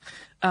elements.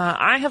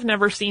 I have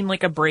never seen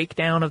a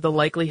breakdown of the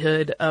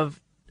likelihood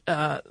of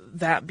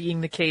that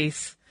being the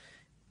case,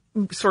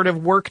 sort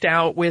of worked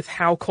out with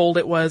how cold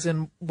it was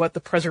and what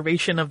the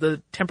preservation of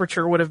the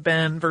temperature would have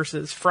been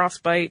versus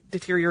frostbite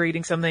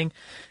deteriorating something.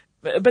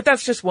 But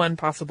that's just one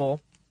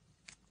possible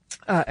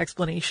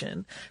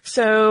explanation.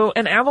 So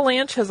an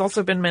avalanche has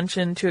also been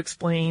mentioned to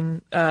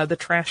explain the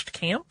trashed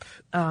camp.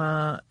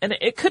 And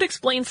it could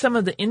explain some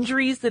of the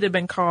injuries that have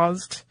been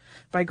caused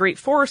by great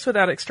force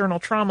without external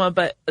trauma,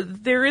 but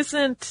there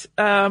isn't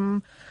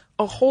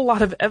a whole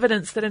lot of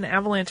evidence that an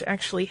avalanche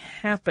actually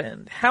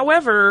happened.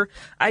 However,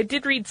 I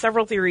did read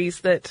several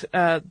theories that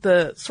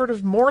the sort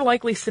of more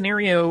likely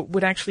scenario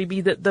would actually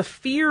be that the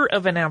fear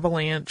of an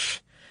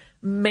avalanche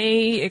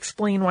may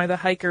explain why the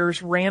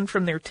hikers ran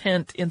from their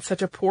tent in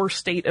such a poor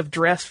state of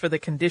dress for the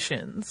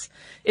conditions.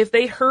 If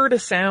they heard a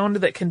sound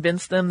that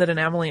convinced them that an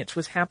avalanche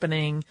was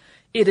happening,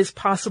 it is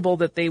possible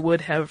that they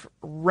would have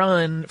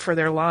run for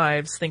their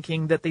lives,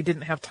 thinking that they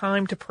didn't have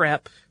time to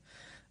prep,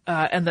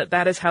 and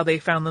that is how they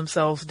found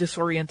themselves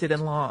disoriented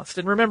and lost.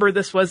 And remember,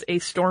 this was a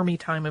stormy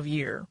time of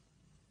year.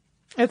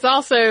 It's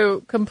also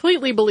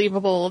completely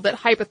believable that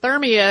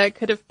hypothermia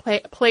could have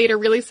played a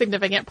really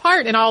significant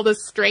part in all the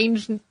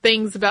strange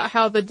things about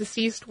how the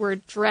deceased were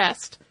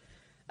dressed.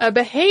 A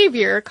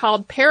behavior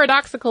called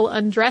paradoxical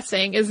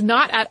undressing is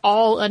not at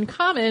all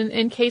uncommon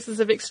in cases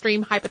of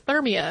extreme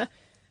hypothermia.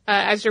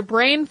 As your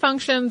brain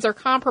functions are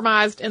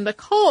compromised in the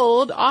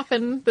cold,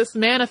 often this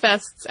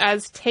manifests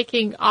as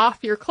taking off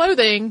your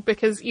clothing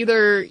because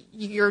either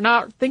you're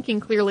not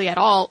thinking clearly at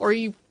all or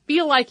you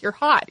feel like you're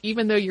hot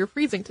even though you're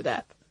freezing to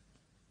death.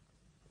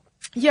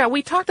 Yeah,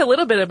 we talked a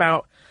little bit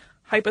about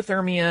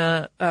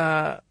hypothermia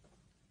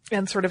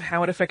and sort of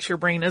how it affects your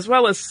brain, as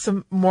well as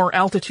some more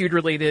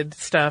altitude-related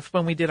stuff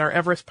when we did our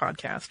Everest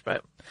podcast,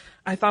 but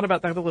I thought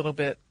about that a little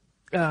bit.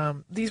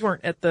 These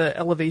weren't at the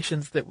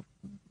elevations that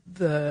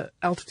the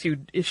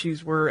altitude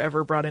issues were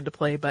ever brought into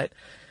play, but,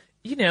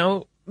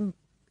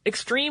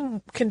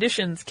 extreme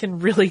conditions can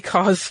really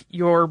cause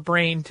your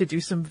brain to do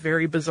some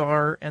very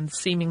bizarre and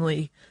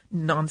seemingly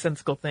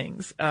nonsensical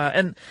things.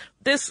 And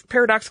this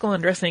paradoxical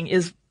undressing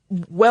is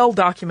well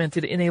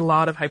documented in a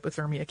lot of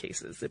hypothermia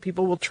cases, that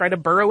people will try to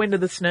burrow into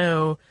the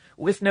snow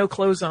with no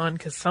clothes on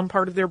because some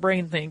part of their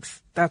brain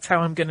thinks that's how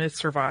I'm going to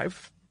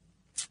survive.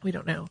 We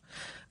don't know.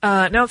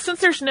 Now, since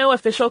there's no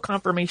official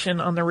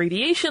confirmation on the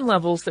radiation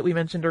levels that we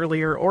mentioned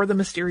earlier or the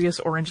mysterious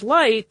orange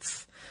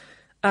lights,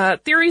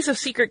 Theories of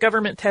secret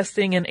government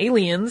testing and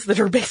aliens that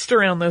are based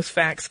around those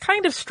facts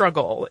kind of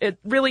struggle. It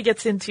really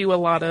gets into a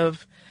lot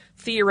of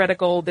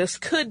theoretical, this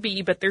could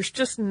be, but there's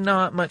just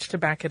not much to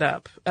back it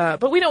up.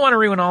 But we don't want to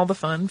ruin all the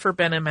fun for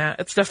Ben and Matt.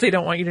 It's stuff they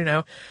don't want you to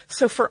know.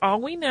 So for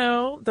all we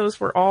know, those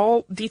were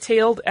all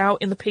detailed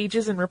out in the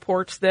pages and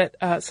reports that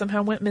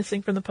somehow went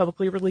missing from the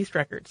publicly released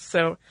records.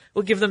 So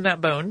we'll give them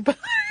that bone.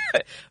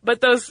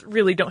 But those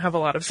really don't have a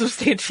lot of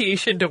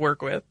substantiation to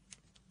work with.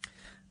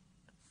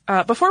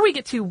 Before we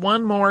get to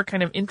one more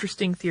kind of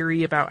interesting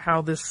theory about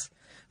how this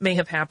may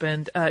have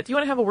happened, do you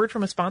want to have a word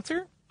from a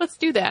sponsor? Let's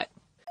do that.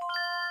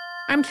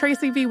 I'm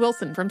Tracy V.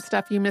 Wilson from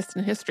Stuff You Missed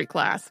in History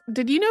Class.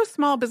 Did you know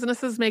small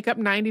businesses make up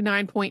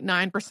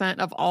 99.9%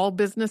 of all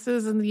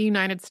businesses in the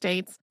United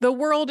States? The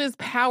world is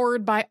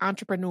powered by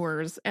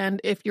entrepreneurs, and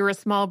if you're a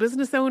small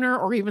business owner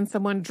or even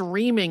someone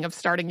dreaming of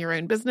starting your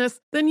own business,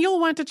 then you'll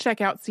want to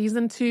check out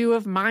Season 2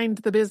 of Mind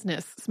the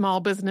Business, Small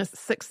Business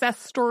Success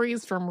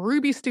Stories from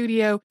Ruby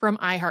Studio, from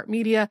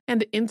iHeartMedia,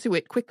 and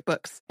Intuit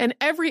QuickBooks. And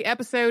every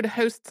episode,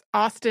 hosts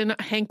Austin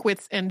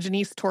Hankwitz and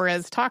Janice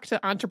Torres talk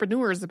to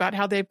entrepreneurs about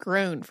how they've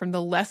grown from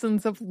the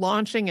lessons of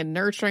launching and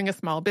nurturing a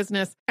small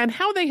business and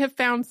how they have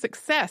found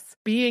success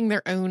being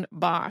their own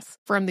boss.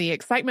 From the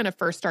excitement of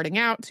first starting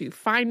out to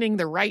finding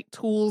the right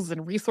tools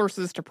and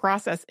resources to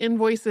process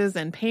invoices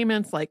and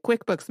payments like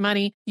QuickBooks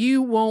Money,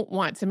 you won't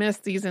want to miss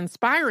these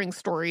inspiring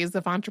stories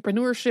of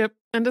entrepreneurship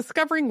and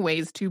discovering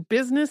ways to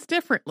business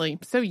differently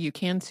so you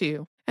can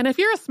too. And if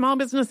you're a small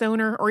business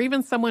owner or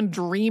even someone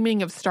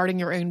dreaming of starting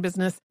your own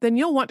business, then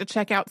you'll want to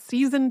check out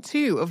Season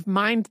 2 of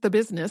Mind the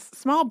Business,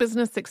 Small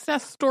Business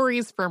Success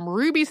Stories from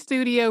Ruby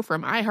Studio,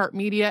 from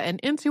iHeartMedia,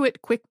 and Intuit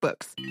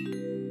QuickBooks.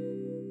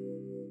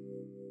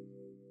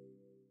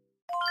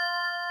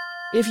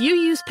 If you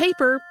use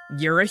paper,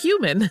 you're a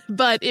human.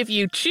 But if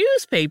you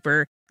choose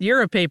paper,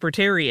 you're a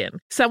papertarian,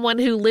 someone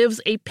who lives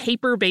a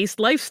paper-based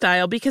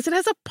lifestyle because it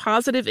has a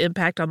positive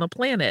impact on the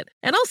planet.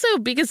 And also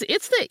because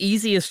it's the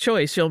easiest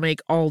choice you'll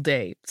make all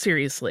day.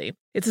 Seriously.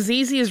 It's as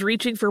easy as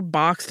reaching for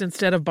boxed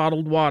instead of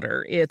bottled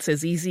water. It's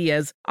as easy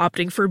as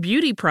opting for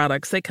beauty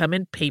products that come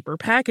in paper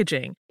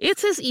packaging.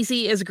 It's as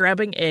easy as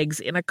grabbing eggs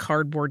in a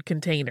cardboard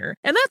container.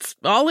 And that's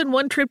all in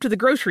one trip to the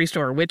grocery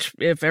store, which,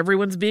 if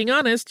everyone's being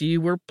honest,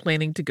 you were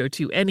planning to go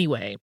to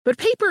anyway. But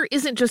paper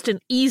isn't just an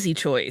easy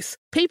choice.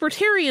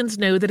 Papertarians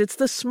know that it's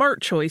the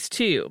smart choice,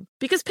 too.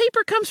 Because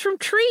paper comes from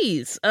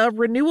trees, a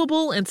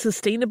renewable and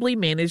sustainably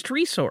managed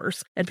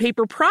resource. And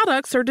paper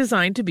products are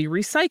designed to be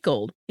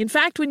recycled. In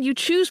fact, when you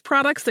choose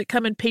products that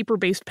come in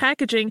paper-based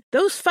packaging,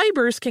 those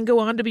fibers can go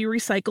on to be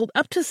recycled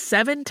up to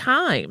 7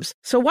 times.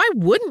 So why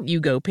wouldn't you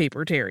go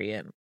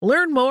papertarian?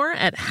 Learn more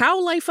at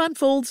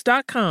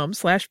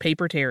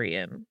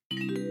howlifeunfolds.com/papertarian.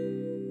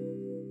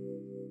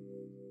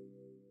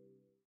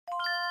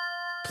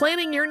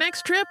 Planning your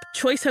next trip?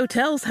 Choice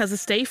Hotels has a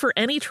stay for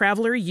any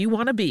traveler you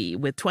want to be,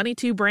 with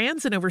 22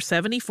 brands and over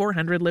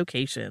 7,400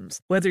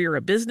 locations. Whether you're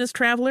a business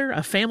traveler,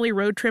 a family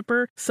road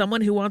tripper,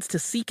 someone who wants to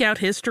seek out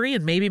history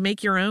and maybe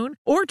make your own,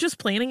 or just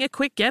planning a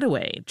quick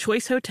getaway,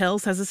 Choice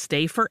Hotels has a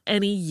stay for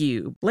any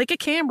you. Like a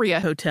Cambria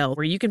Hotel,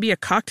 where you can be a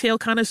cocktail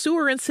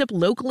connoisseur and sip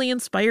locally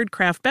inspired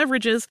craft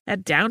beverages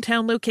at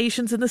downtown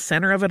locations in the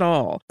center of it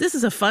all. This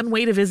is a fun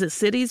way to visit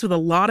cities with a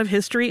lot of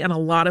history and a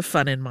lot of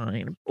fun in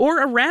mind.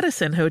 Or a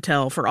Radisson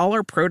Hotel for all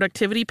our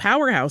productivity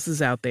powerhouses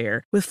out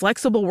there. With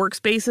flexible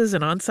workspaces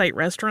and on-site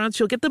restaurants,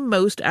 you'll get the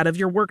most out of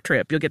your work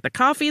trip. You'll get the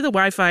coffee, the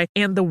Wi-Fi,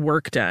 and the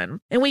work done.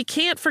 And we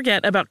can't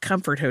forget about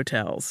Comfort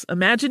Hotels.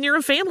 Imagine you're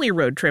a family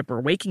road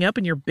tripper, waking up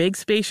in your big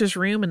spacious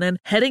room and then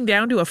heading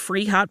down to a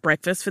free hot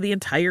breakfast for the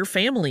entire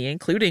family,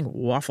 including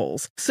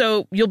waffles.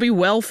 So you'll be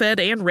well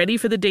fed and ready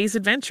for the day's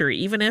adventure,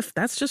 even if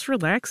that's just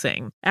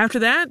relaxing. After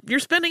that, you're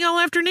spending all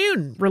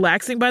afternoon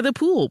relaxing by the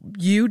pool.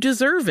 You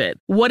deserve it.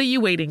 What are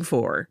you waiting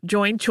for?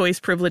 Join Choice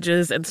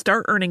Privileges and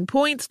start earning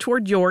points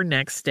toward your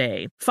next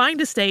stay.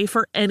 Find a stay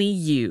for any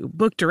you.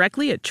 Book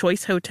directly at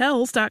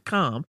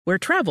choicehotels.com, where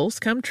travels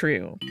come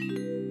true.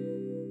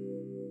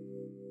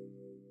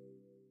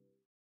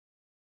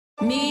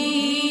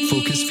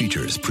 Focus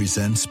Features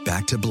presents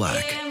Back to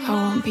Black. I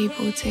want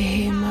people to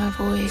hear my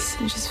voice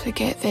and just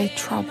forget their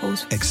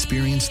troubles.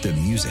 Experience the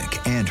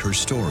music and her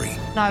story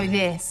Know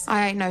this,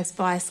 I ain't no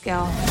Spice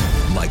Girl.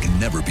 like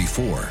never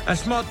before.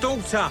 That's my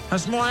daughter.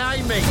 That's my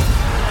Amy.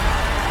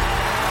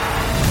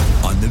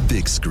 On the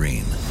big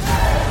screen.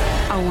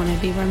 I want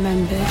to be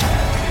remembered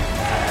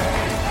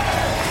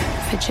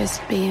for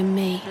just being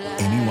me.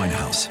 Amy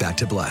Winehouse, Back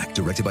to Black,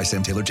 directed by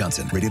Sam Taylor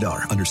Johnson. Rated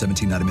R, under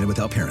 17, not a minute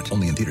without parent.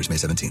 Only in theaters May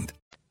 17th.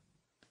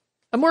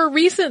 A more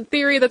recent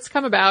theory that's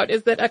come about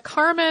is that a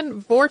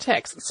Kármán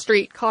vortex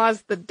street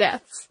caused the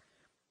deaths.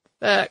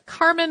 The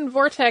Kármán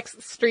vortex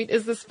street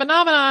is this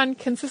phenomenon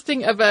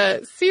consisting of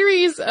a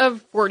series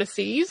of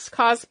vortices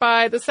caused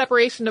by the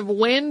separation of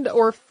wind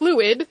or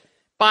fluid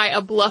by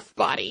a bluff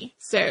body.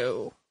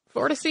 So,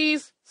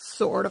 vortices,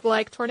 sort of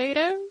like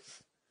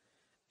tornadoes.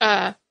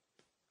 I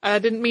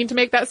didn't mean to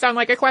make that sound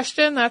like a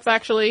question. That's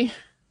actually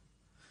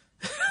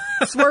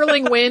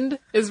swirling wind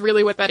is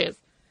really what that is.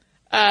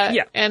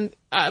 Yeah. And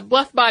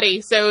bluff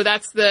body, so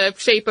that's the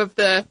shape of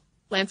the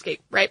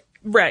landscape, right?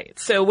 Right.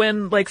 So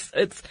when, like,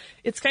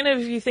 it's kind of,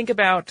 if you think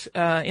about,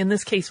 in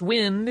this case,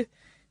 wind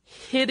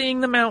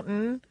hitting the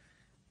mountain,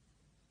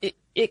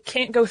 it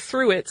can't go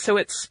through it, so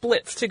it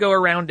splits to go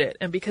around it.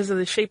 And because of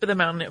the shape of the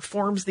mountain, it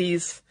forms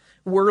these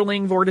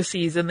whirling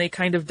vortices, and they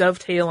kind of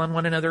dovetail on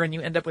one another, and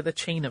you end up with a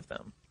chain of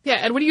them. Yeah,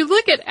 and when you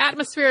look at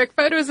atmospheric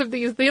photos of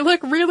these, they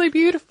look really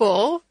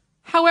beautiful.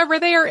 However,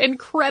 they are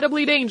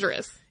incredibly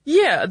dangerous.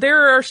 Yeah,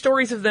 there are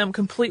stories of them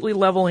completely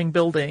leveling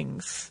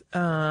buildings.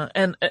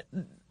 And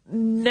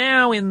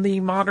now in the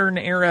modern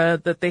era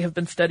that they have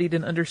been studied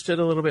and understood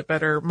a little bit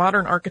better,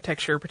 modern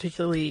architecture,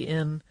 particularly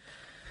in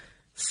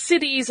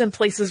cities and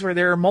places where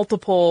there are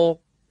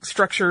multiple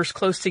structures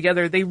close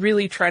together, they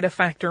really try to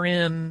factor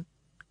in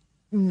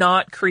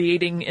not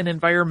creating an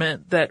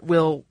environment that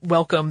will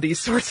welcome these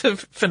sorts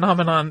of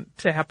phenomenon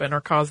to happen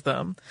or cause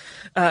them.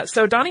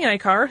 So Donnie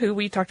Icar, who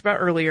we talked about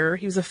earlier,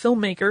 he was a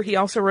filmmaker. He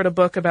also wrote a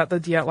book about the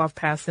Dyatlov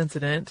Pass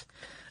incident.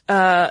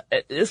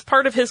 As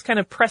part of his kind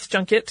of press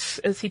junket,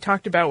 as he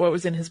talked about what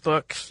was in his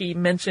book, he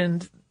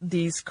mentioned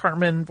these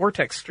Kármán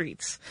vortex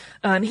streets.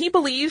 And he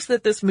believes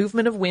that this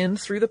movement of wind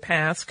through the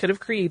pass could have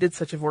created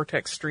such a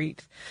vortex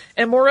street.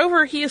 And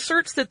moreover, he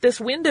asserts that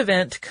this wind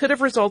event could have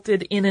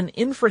resulted in an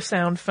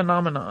infrasound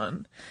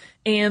phenomenon.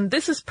 And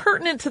this is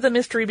pertinent to the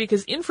mystery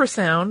because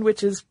infrasound,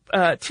 which is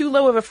too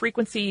low of a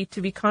frequency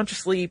to be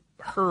consciously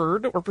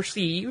heard or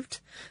perceived,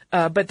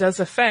 but does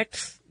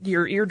affect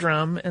your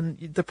eardrum and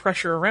the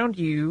pressure around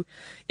you,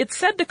 it's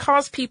said to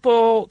cause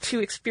people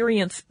to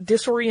experience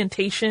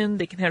disorientation.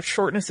 They can have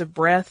shortness of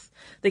breath.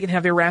 They can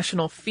have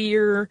irrational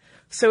fear.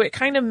 So it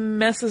kind of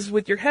messes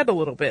with your head a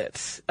little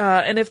bit.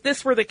 And if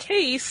this were the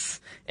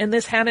case, and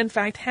this had in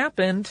fact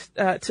happened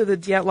to the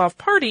Dyatlov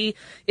party,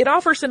 it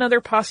offers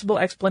another possible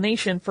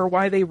explanation for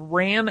why they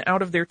ran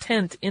out of their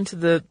tent into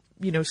the,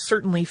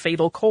 certainly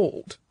fatal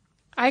cold.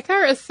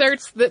 Icar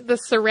asserts that the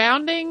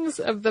surroundings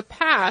of the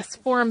pass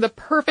form the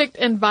perfect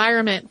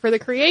environment for the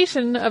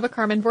creation of a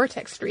Kármán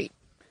vortex street.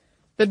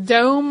 The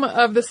dome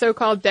of the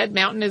so-called Dead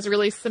Mountain is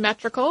really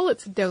symmetrical.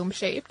 It's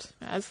dome-shaped,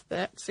 as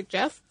that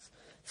suggests.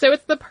 So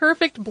it's the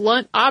perfect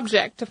blunt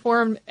object to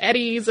form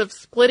eddies of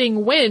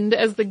splitting wind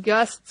as the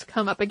gusts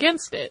come up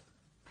against it.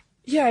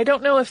 Yeah, I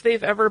don't know if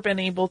they've ever been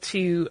able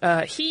to,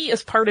 he,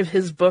 as part of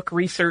his book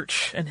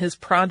research and his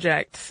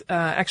project,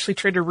 actually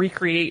tried to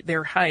recreate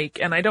their hike,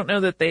 and I don't know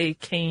that they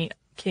came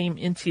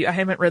into, I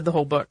haven't read the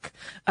whole book.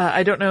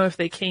 I don't know if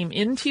they came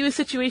into a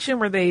situation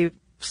where they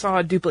saw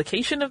a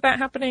duplication of that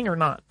happening or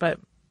not, but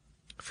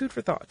food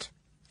for thought.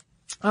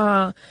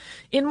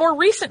 In more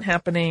recent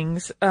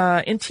happenings,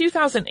 in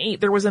 2008,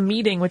 there was a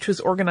meeting which was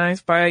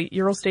organized by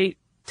Ural State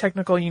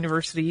Technical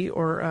University,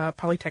 or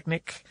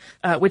Polytechnic,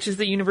 which is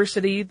the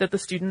university that the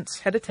students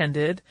had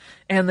attended,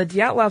 and the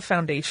Dyatlov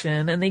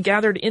Foundation, and they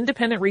gathered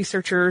independent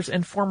researchers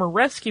and former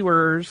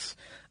rescuers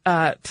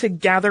to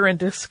gather and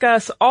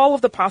discuss all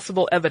of the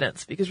possible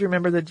evidence, because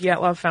remember, the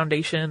Dyatlov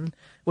Foundation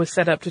was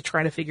set up to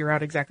try to figure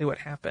out exactly what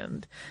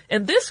happened.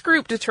 And this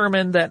group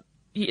determined that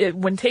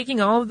when taking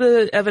all of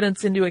the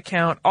evidence into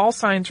account, all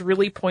signs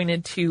really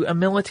pointed to a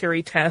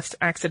military test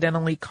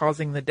accidentally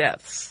causing the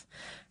deaths.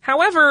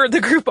 However,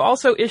 the group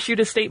also issued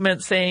a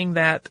statement saying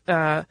that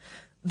the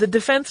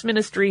Defense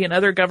Ministry and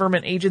other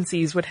government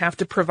agencies would have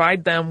to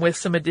provide them with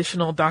some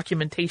additional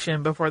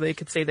documentation before they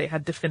could say they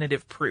had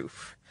definitive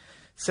proof.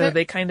 So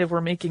they kind of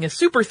were making a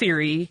super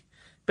theory,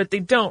 but they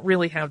don't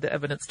really have the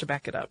evidence to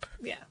back it up.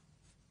 Yeah.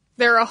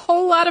 There are a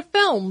whole lot of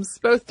films,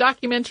 both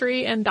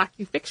documentary and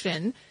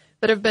docufiction,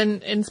 that have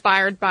been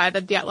inspired by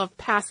the Dyatlov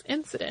Pass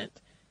incident.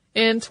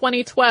 In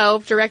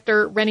 2012,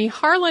 director Renny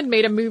Harlin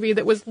made a movie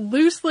that was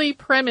loosely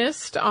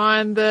premised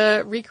on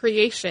the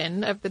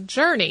recreation of the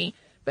journey,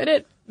 but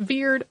it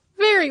veered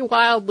very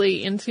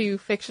wildly into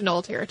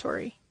fictional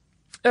territory.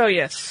 Oh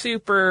yes,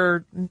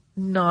 super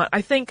not.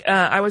 I think,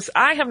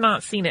 I have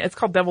not seen it. It's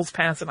called Devil's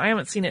Pass, and I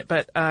haven't seen it,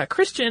 but,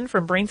 Christian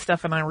from Brain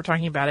Stuff and I were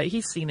talking about it.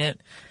 He's seen it,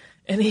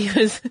 and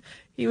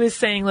he was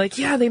saying like,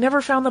 yeah, they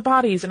never found the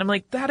bodies, and I'm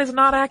like, that is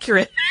not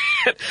accurate.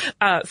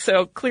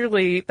 So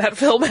clearly that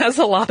film has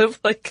a lot of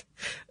like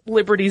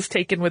liberties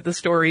taken with the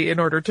story in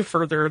order to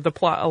further the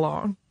plot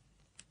along.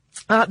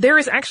 There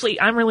is actually,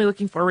 I'm really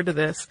looking forward to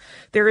this.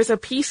 There is a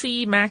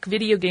PC Mac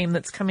video game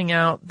that's coming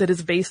out that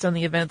is based on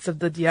the events of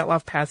the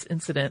Dyatlov Pass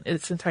incident.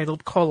 It's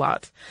entitled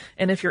Kolat.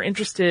 And if you're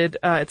interested,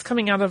 it's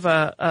coming out of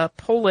a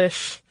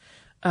Polish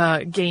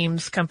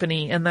games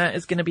company, and that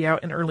is going to be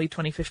out in early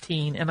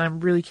 2015, and I'm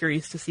really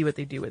curious to see what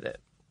they do with it.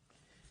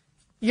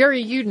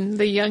 Yuri Yudin,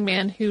 the young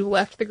man who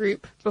left the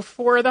group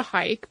before the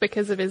hike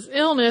because of his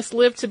illness,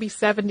 lived to be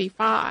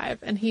 75,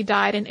 and he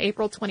died in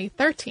April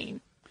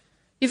 2013.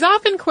 He's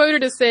often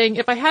quoted as saying,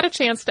 if I had a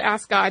chance to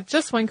ask God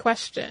just one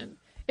question,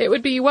 it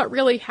would be what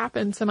really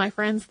happened to my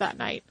friends that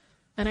night.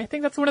 And I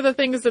think that's one of the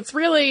things that's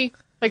really,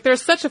 like,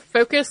 there's such a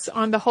focus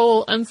on the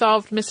whole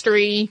unsolved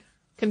mystery,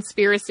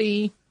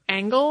 conspiracy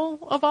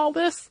angle of all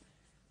this.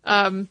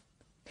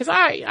 Because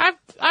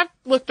I've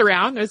looked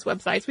around those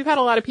websites. We've had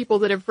a lot of people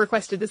that have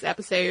requested this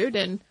episode,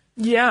 and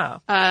yeah,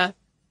 I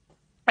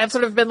I've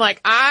sort of been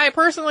like, I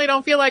personally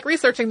don't feel like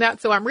researching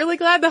that, so I'm really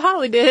glad that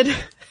Holly did.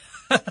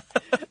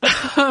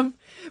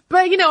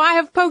 But, you know, I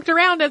have poked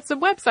around at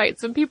some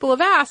websites and people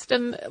have asked,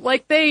 and,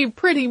 like, they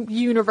pretty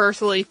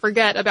universally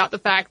forget about the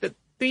fact that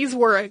these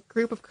were a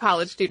group of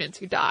college students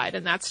who died,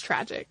 and that's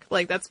tragic.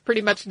 Like, that's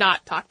pretty much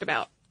not talked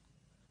about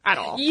at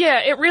all.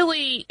 Yeah, it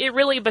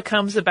really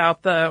becomes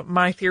about the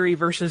my theory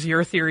versus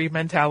your theory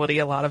mentality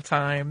a lot of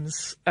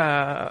times,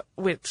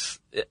 which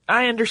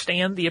I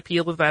understand the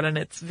appeal of that, and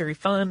it's very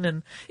fun,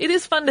 and it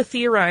is fun to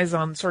theorize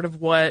on sort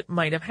of what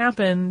might have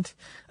happened,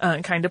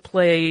 and kind of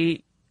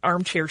play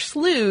armchair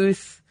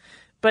sleuth.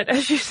 But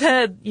as you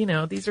said, you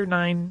know, these are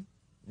 9,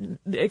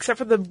 except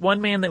for the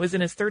one man that was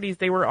in his 30s,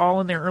 they were all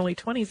in their early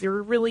 20s. They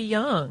were really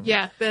young.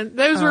 Yeah,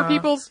 those were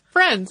people's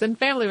friends and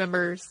family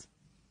members.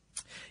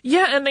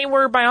 Yeah, and they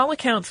were, by all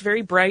accounts,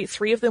 very bright.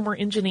 3 of them were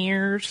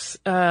engineers,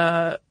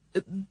 that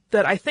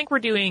I think were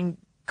doing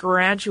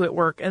graduate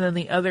work, and then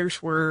the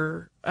others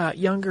were,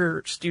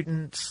 younger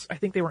students. I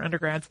think they were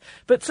undergrads.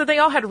 But so they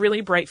all had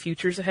really bright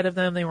futures ahead of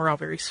them. They were all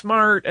very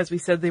smart. As we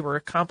said, they were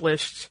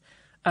accomplished,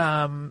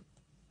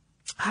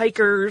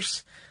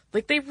 hikers.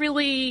 Like, they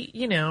really,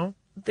 you know,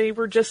 they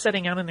were just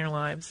setting out in their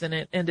lives, and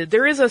it ended.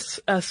 There is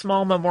a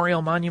small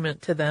memorial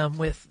monument to them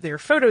with their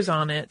photos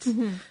on it.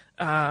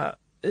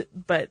 Mm-hmm.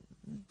 But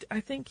I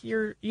think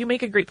you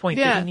make a great point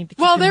that you need to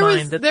keep in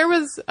mind that there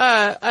was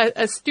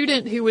a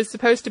student who was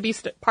supposed to be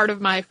part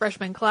of my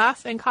freshman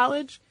class in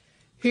college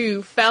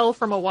who fell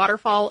from a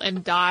waterfall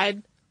and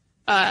died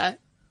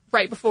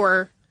right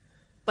before,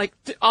 like,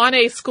 on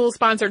a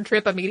school-sponsored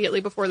trip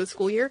immediately before the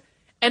school year.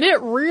 And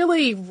it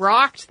really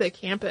rocked the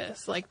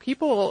campus. Like,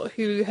 people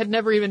who had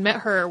never even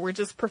met her were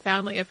just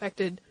profoundly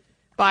affected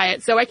by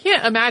it. So I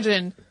can't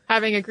imagine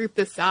having a group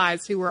this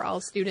size who were all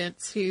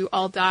students who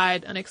all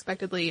died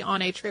unexpectedly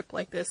on a trip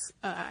like this.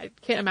 I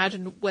can't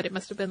imagine what it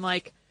must have been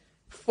like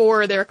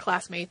for their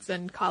classmates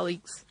and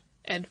colleagues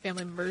and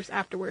family members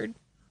afterward.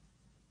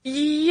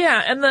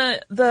 Yeah, and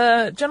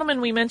the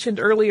gentleman we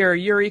mentioned earlier,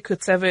 Yuri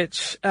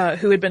Kutsevich,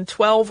 who had been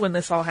 12 when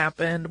this all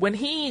happened, when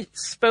he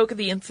spoke of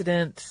the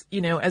incident,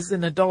 you know, as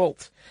an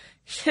adult,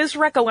 his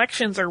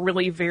recollections are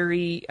really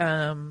very,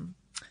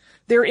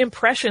 they're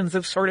impressions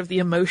of sort of the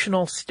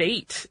emotional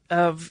state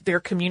of their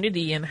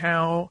community and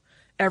how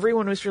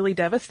everyone was really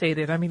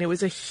devastated. I mean, it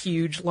was a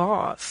huge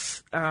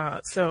loss.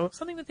 So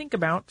something to think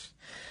about.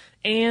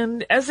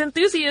 And as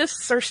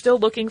enthusiasts are still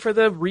looking for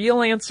the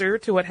real answer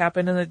to what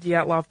happened in the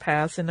Dyatlov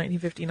Pass in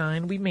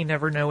 1959, we may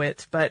never know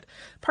it, but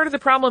part of the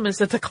problem is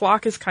that the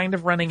clock is kind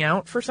of running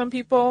out for some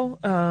people.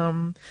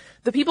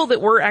 The people that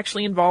were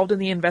actually involved in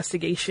the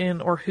investigation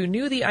or who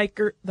knew the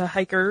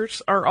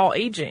hikers are all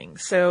aging,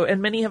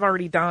 and many have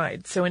already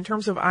died. So in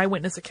terms of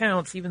eyewitness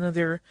accounts, even though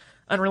they're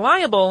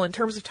unreliable, in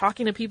terms of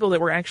talking to people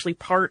that were actually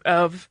part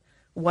of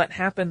what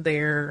happened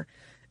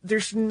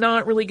there's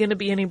not really going to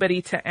be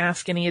anybody to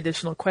ask any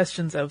additional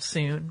questions of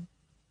soon.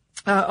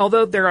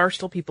 Although there are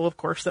still people, of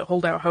course, that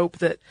hold out hope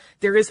that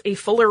there is a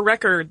fuller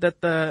record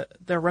that the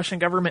Russian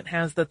government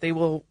has that they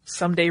will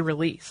someday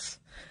release.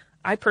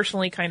 I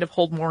personally kind of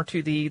hold more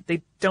to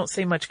they don't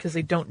say much because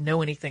they don't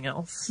know anything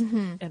else.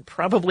 Mm-hmm. And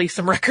probably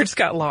some records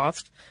got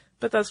lost.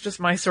 But that's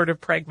just my sort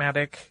of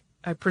pragmatic,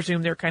 I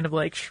presume they're kind of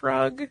like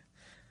shrug,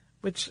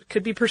 which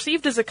could be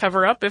perceived as a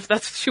cover-up if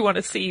that's what you want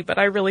to see. But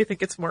I really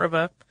think it's more of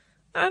a,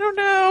 I don't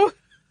know.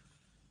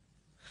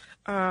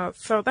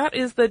 So that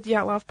is the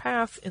Dyatlov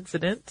Pass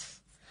incident,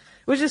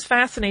 which is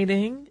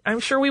fascinating. I'm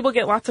sure we will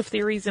get lots of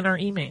theories in our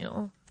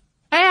email.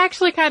 I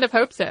actually kind of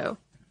hope so.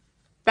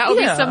 That will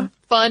be some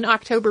fun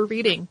October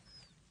reading.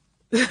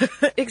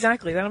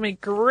 Exactly. That'll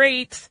make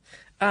great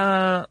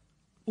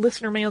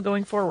listener mail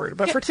going forward.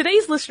 But for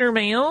today's listener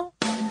mail,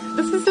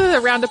 this is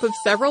a roundup of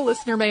several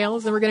listener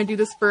mails, and we're going to do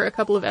this for a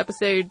couple of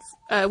episodes.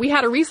 We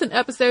had a recent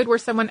episode where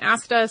someone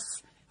asked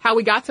us how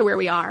we got to where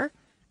we are.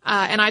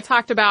 And I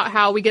talked about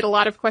how we get a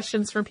lot of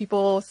questions from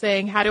people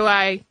saying, how do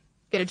I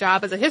get a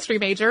job as a history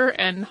major?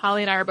 And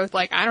Holly and I are both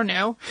like, I don't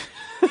know.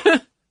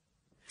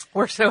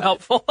 We're so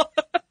helpful.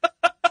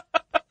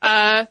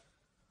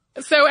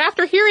 So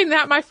after hearing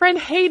that, my friend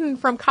Hayden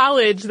from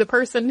college, the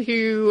person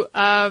who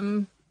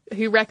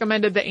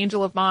recommended the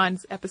Angel of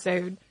Mons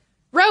episode,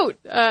 wrote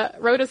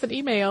us an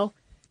email.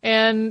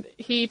 And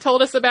he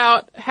told us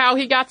about how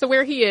he got to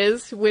where he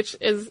is, which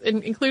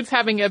includes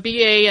having a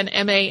BA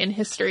and MA in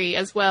history,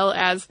 as well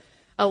as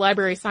a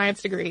library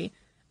science degree.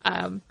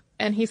 And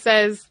he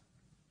says,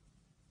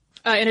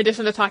 in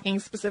addition to talking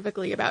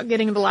specifically about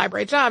getting the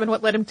library job and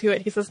what led him to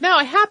it, he says, now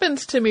I happened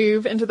to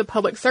move into the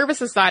public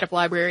services side of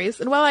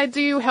libraries, and while I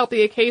do help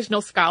the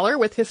occasional scholar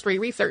with history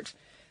research,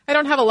 I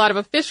don't have a lot of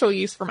official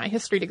use for my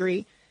history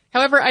degree.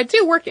 However, I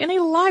do work in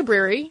a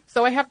library,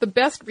 so I have the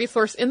best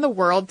resource in the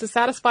world to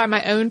satisfy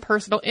my own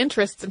personal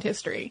interests in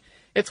history.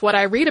 It's what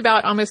I read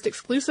about almost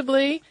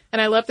exclusively,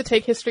 and I love to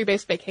take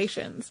history-based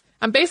vacations.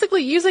 I'm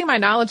basically using my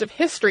knowledge of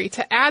history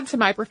to add to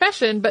my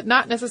profession, but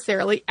not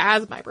necessarily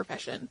as my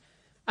profession.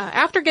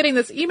 After getting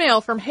this email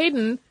from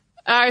Hayden,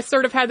 I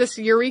sort of had this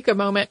eureka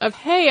moment of,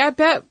 hey, I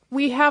bet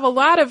we have a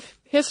lot of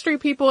history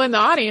people in the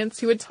audience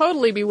who would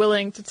totally be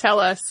willing to tell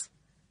us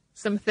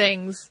some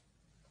things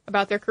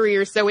about their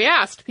careers. So we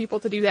asked people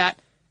to do that,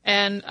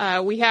 and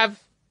we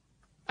have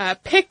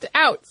picked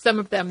out some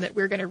of them that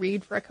we're going to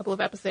read for a couple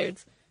of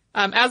episodes.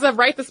 As of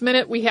right this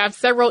minute, we have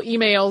several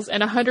emails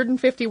and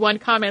 151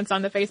 comments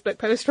on the Facebook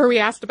post where we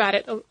asked about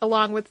it,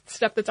 along with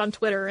stuff that's on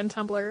Twitter and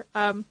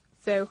Tumblr.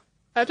 So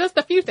just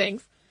a few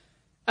things.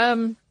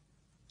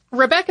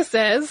 Rebecca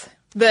says,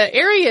 the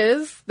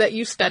areas that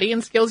you study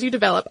and skills you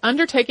develop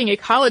undertaking a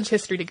college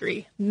history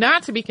degree,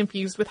 not to be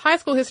confused with high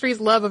school history's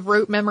love of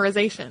rote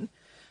memorization,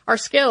 are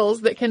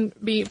skills that can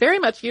be very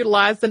much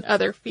utilized in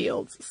other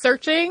fields.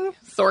 Searching,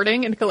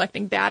 sorting, and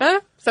collecting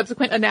data,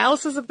 subsequent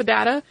analysis of the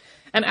data,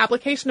 and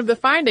application of the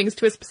findings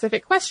to a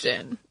specific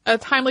question. A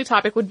timely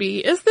topic would be,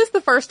 is this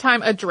the first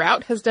time a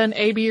drought has done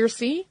A, B, or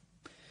C?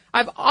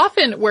 I've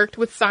often worked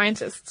with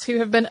scientists who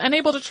have been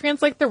unable to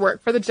translate their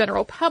work for the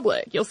general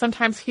public. You'll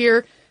sometimes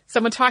hear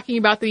someone talking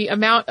about the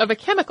amount of a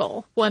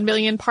chemical, 1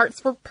 million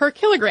parts per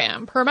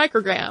kilogram, per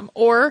microgram,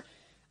 or,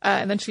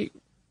 and then she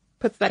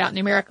puts that out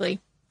numerically.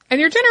 And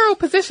your general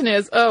position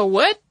is, oh,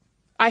 what?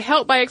 I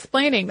help by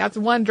explaining that's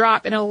 1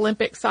 drop in an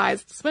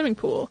Olympic-sized swimming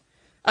pool.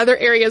 Other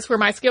areas where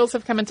my skills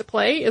have come into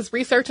play is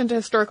research into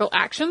historical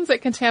actions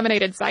at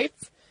contaminated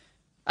sites,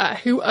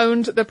 who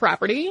owned the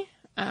property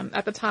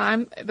at the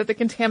time that the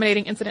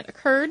contaminating incident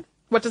occurred.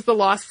 What does the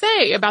law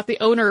say about the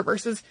owner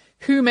versus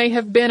who may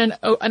have been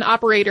an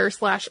operator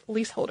 /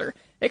 leaseholder?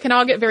 It can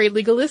all get very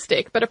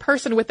legalistic, but a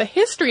person with a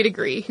history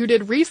degree who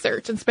did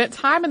research and spent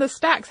time in the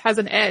stacks has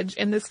an edge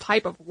in this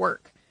type of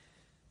work.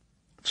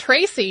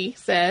 Tracy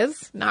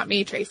says, not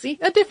me, Tracy,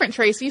 a different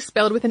Tracy,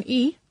 spelled with an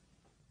E.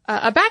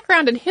 A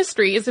background in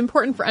history is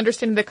important for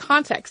understanding the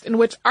context in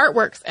which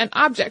artworks and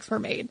objects were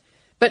made.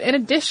 But in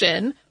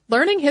addition,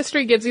 learning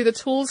history gives you the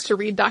tools to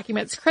read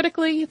documents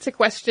critically, to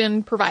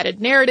question provided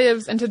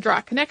narratives, and to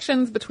draw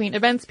connections between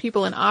events,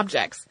 people, and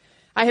objects.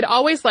 I had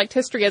always liked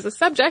history as a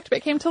subject,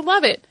 but came to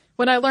love it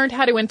when I learned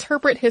how to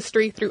interpret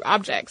history through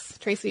objects.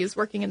 Tracy is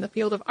working in the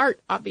field of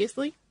art,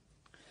 obviously.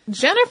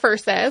 Jennifer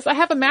says, I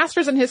have a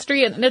master's in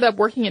history and ended up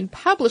working in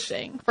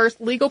publishing, first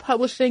legal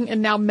publishing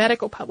and now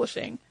medical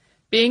publishing.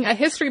 Being a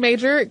history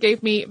major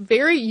gave me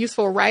very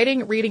useful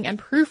writing, reading, and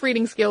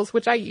proofreading skills,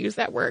 which I use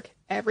at work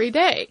every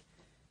day.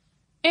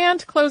 And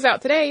to close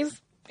out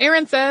today's,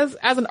 Erin says,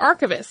 as an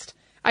archivist,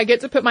 I get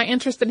to put my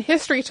interest in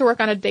history to work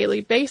on a daily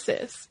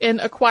basis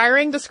in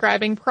acquiring,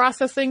 describing,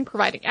 processing,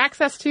 providing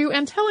access to,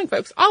 and telling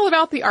folks all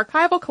about the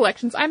archival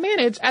collections I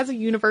manage as a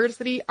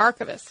university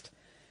archivist.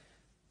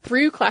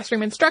 Through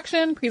classroom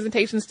instruction,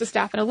 presentations to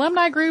staff and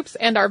alumni groups,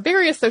 and our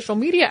various social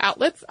media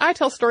outlets, I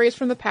tell stories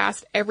from the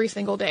past every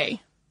single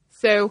day.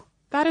 So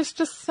that is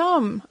just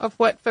some of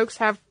what folks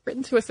have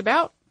written to us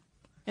about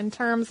in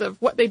terms of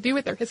what they do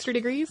with their history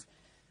degrees.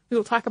 We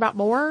will talk about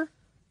more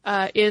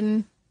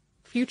in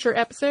future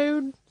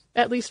episode,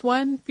 at least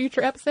one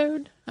future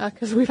episode,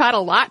 because we've had a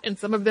lot and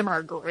some of them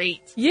are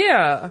great.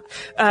 Yeah.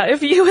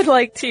 If you would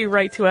like to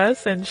write to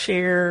us and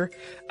share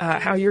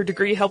how your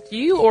degree helped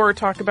you, or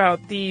talk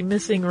about the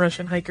missing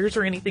Russian hikers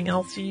or anything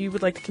else you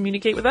would like to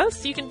communicate with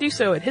us, you can do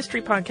so at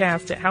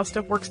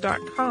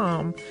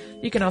historypodcast@howstuffworks.com.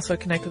 You can also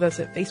connect with us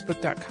at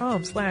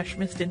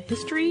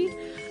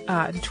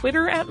facebook.com/missedinhistory,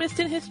 Twitter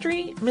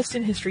 @missedinhistory,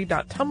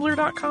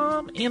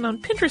 missedinhistory.tumblr.com, and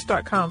on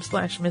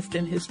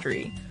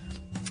pinterest.com/missedinhistory.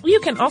 You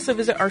can also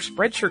visit our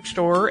Spreadshirt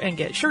store and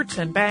get shirts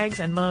and bags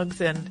and mugs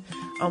and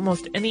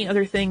almost any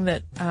other thing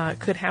that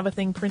could have a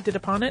thing printed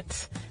upon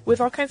it with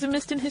all kinds of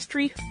Missed in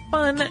History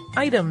fun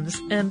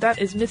items, and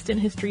that is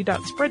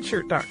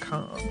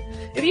missedinhistory.spreadshirt.com.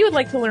 If you would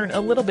like to learn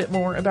a little bit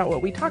more about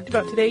what we talked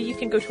about today, you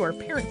can go to our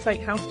parent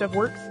site, How Stuff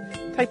Works,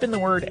 type in the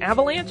word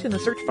avalanche in the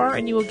search bar,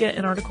 and you will get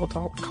an article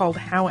called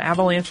How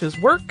Avalanches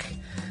Work.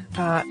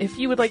 If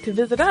you would like to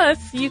visit us,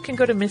 you can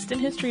go to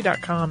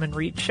missedinhistory.com and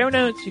read show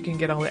notes. You can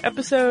get all the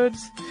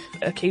episodes.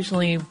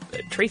 Occasionally,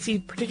 Tracy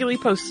particularly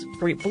posts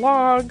great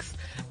blogs.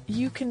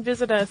 You can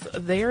visit us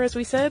there, as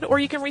we said, or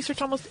you can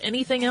research almost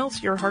anything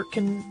else your heart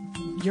can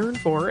yearn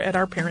for at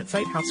our parent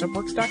site,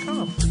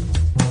 howstuffworks.com.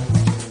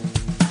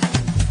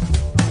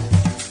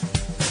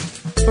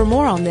 For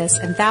more on this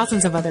and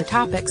thousands of other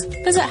topics,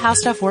 visit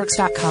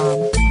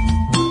howstuffworks.com.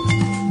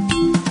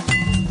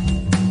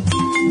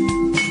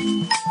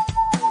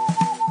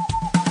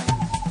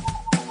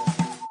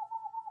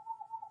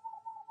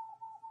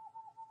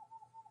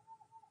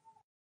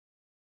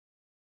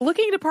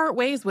 Looking to part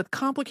ways with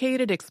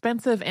complicated,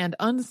 expensive, and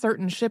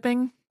uncertain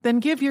shipping? Then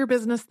give your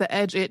business the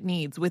edge it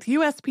needs with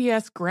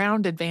USPS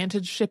Ground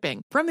Advantage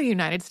shipping from the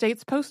United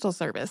States Postal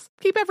Service.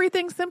 Keep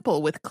everything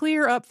simple with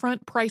clear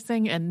upfront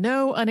pricing and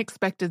no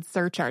unexpected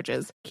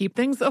surcharges. Keep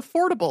things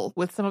affordable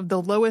with some of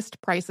the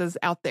lowest prices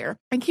out there.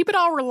 And keep it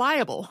all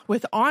reliable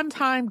with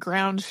on-time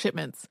ground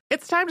shipments.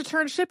 It's time to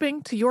turn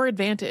shipping to your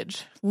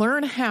advantage.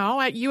 Learn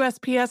how at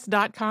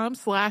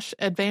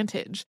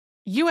USPS.com/advantage.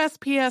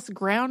 USPS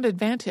Ground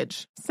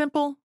Advantage.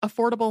 Simple,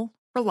 affordable,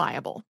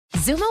 reliable.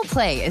 Xumo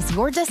Play is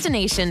your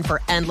destination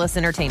for endless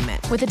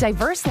entertainment. With a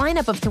diverse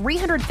lineup of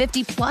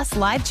 350-plus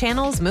live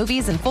channels,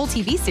 movies, and full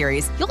TV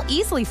series, you'll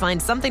easily find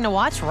something to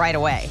watch right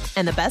away.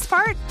 And the best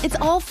part? It's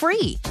all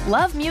free.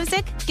 Love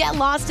music? Get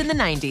lost in the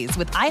 90s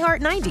with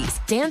iHeart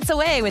 90s, dance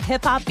away with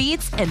hip-hop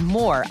beats, and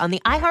more on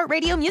the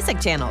iHeartRadio music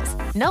channels.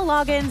 No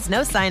logins,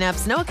 no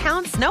signups, no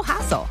accounts, no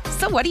hassle.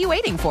 So what are you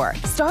waiting for?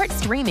 Start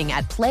streaming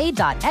at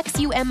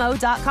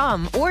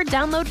play.xumo.com or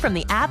download from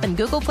the app and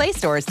Google Play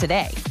stores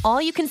today.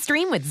 All you can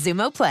stream with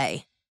Xumo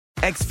Play.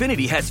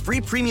 Xfinity has free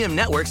premium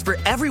networks for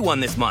everyone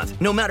this month,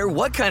 no matter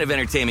what kind of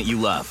entertainment you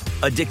love.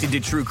 Addicted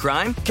to true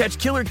crime? Catch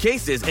killer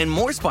cases and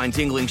more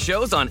spine-tingling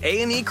shows on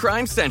A&E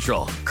Crime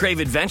Central. Crave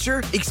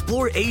adventure?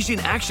 Explore Asian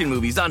action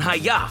movies on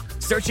Hi-YAH.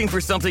 Searching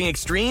for something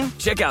extreme?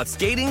 Check out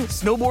skating,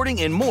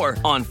 snowboarding, and more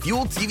on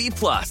Fuel TV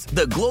Plus,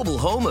 the global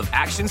home of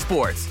action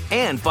sports.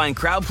 And find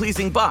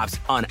crowd-pleasing bops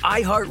on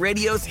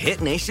iHeartRadio's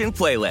Hit Nation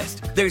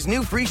playlist. There's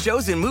new free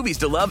shows and movies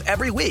to love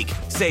every week.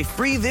 Say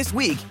free this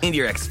week in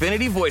your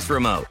Xfinity voice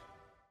remote.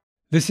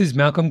 This is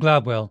Malcolm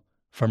Gladwell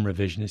from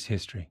Revisionist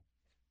History.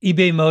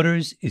 eBay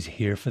Motors is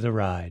here for the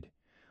ride.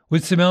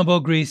 With some elbow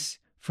grease,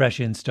 fresh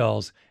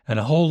installs, and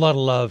a whole lot of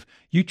love,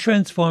 you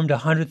transformed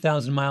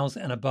 100,000 miles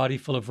and a body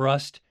full of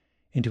rust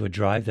into a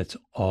drive that's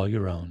all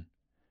your own.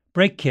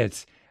 Brake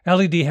kits,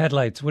 LED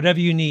headlights, whatever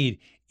you need,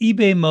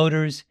 eBay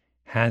Motors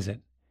has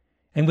it.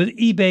 And with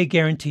eBay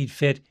Guaranteed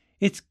Fit,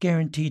 it's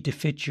guaranteed to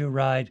fit your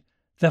ride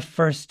the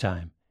first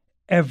time,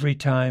 every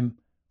time,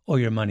 or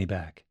your money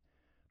back.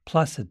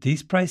 Plus, at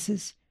these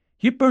prices,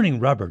 you're burning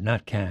rubber,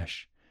 not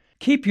cash.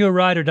 Keep your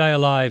ride or die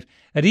alive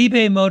at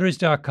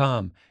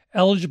ebaymotors.com.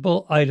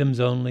 Eligible items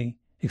only.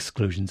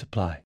 Exclusions apply.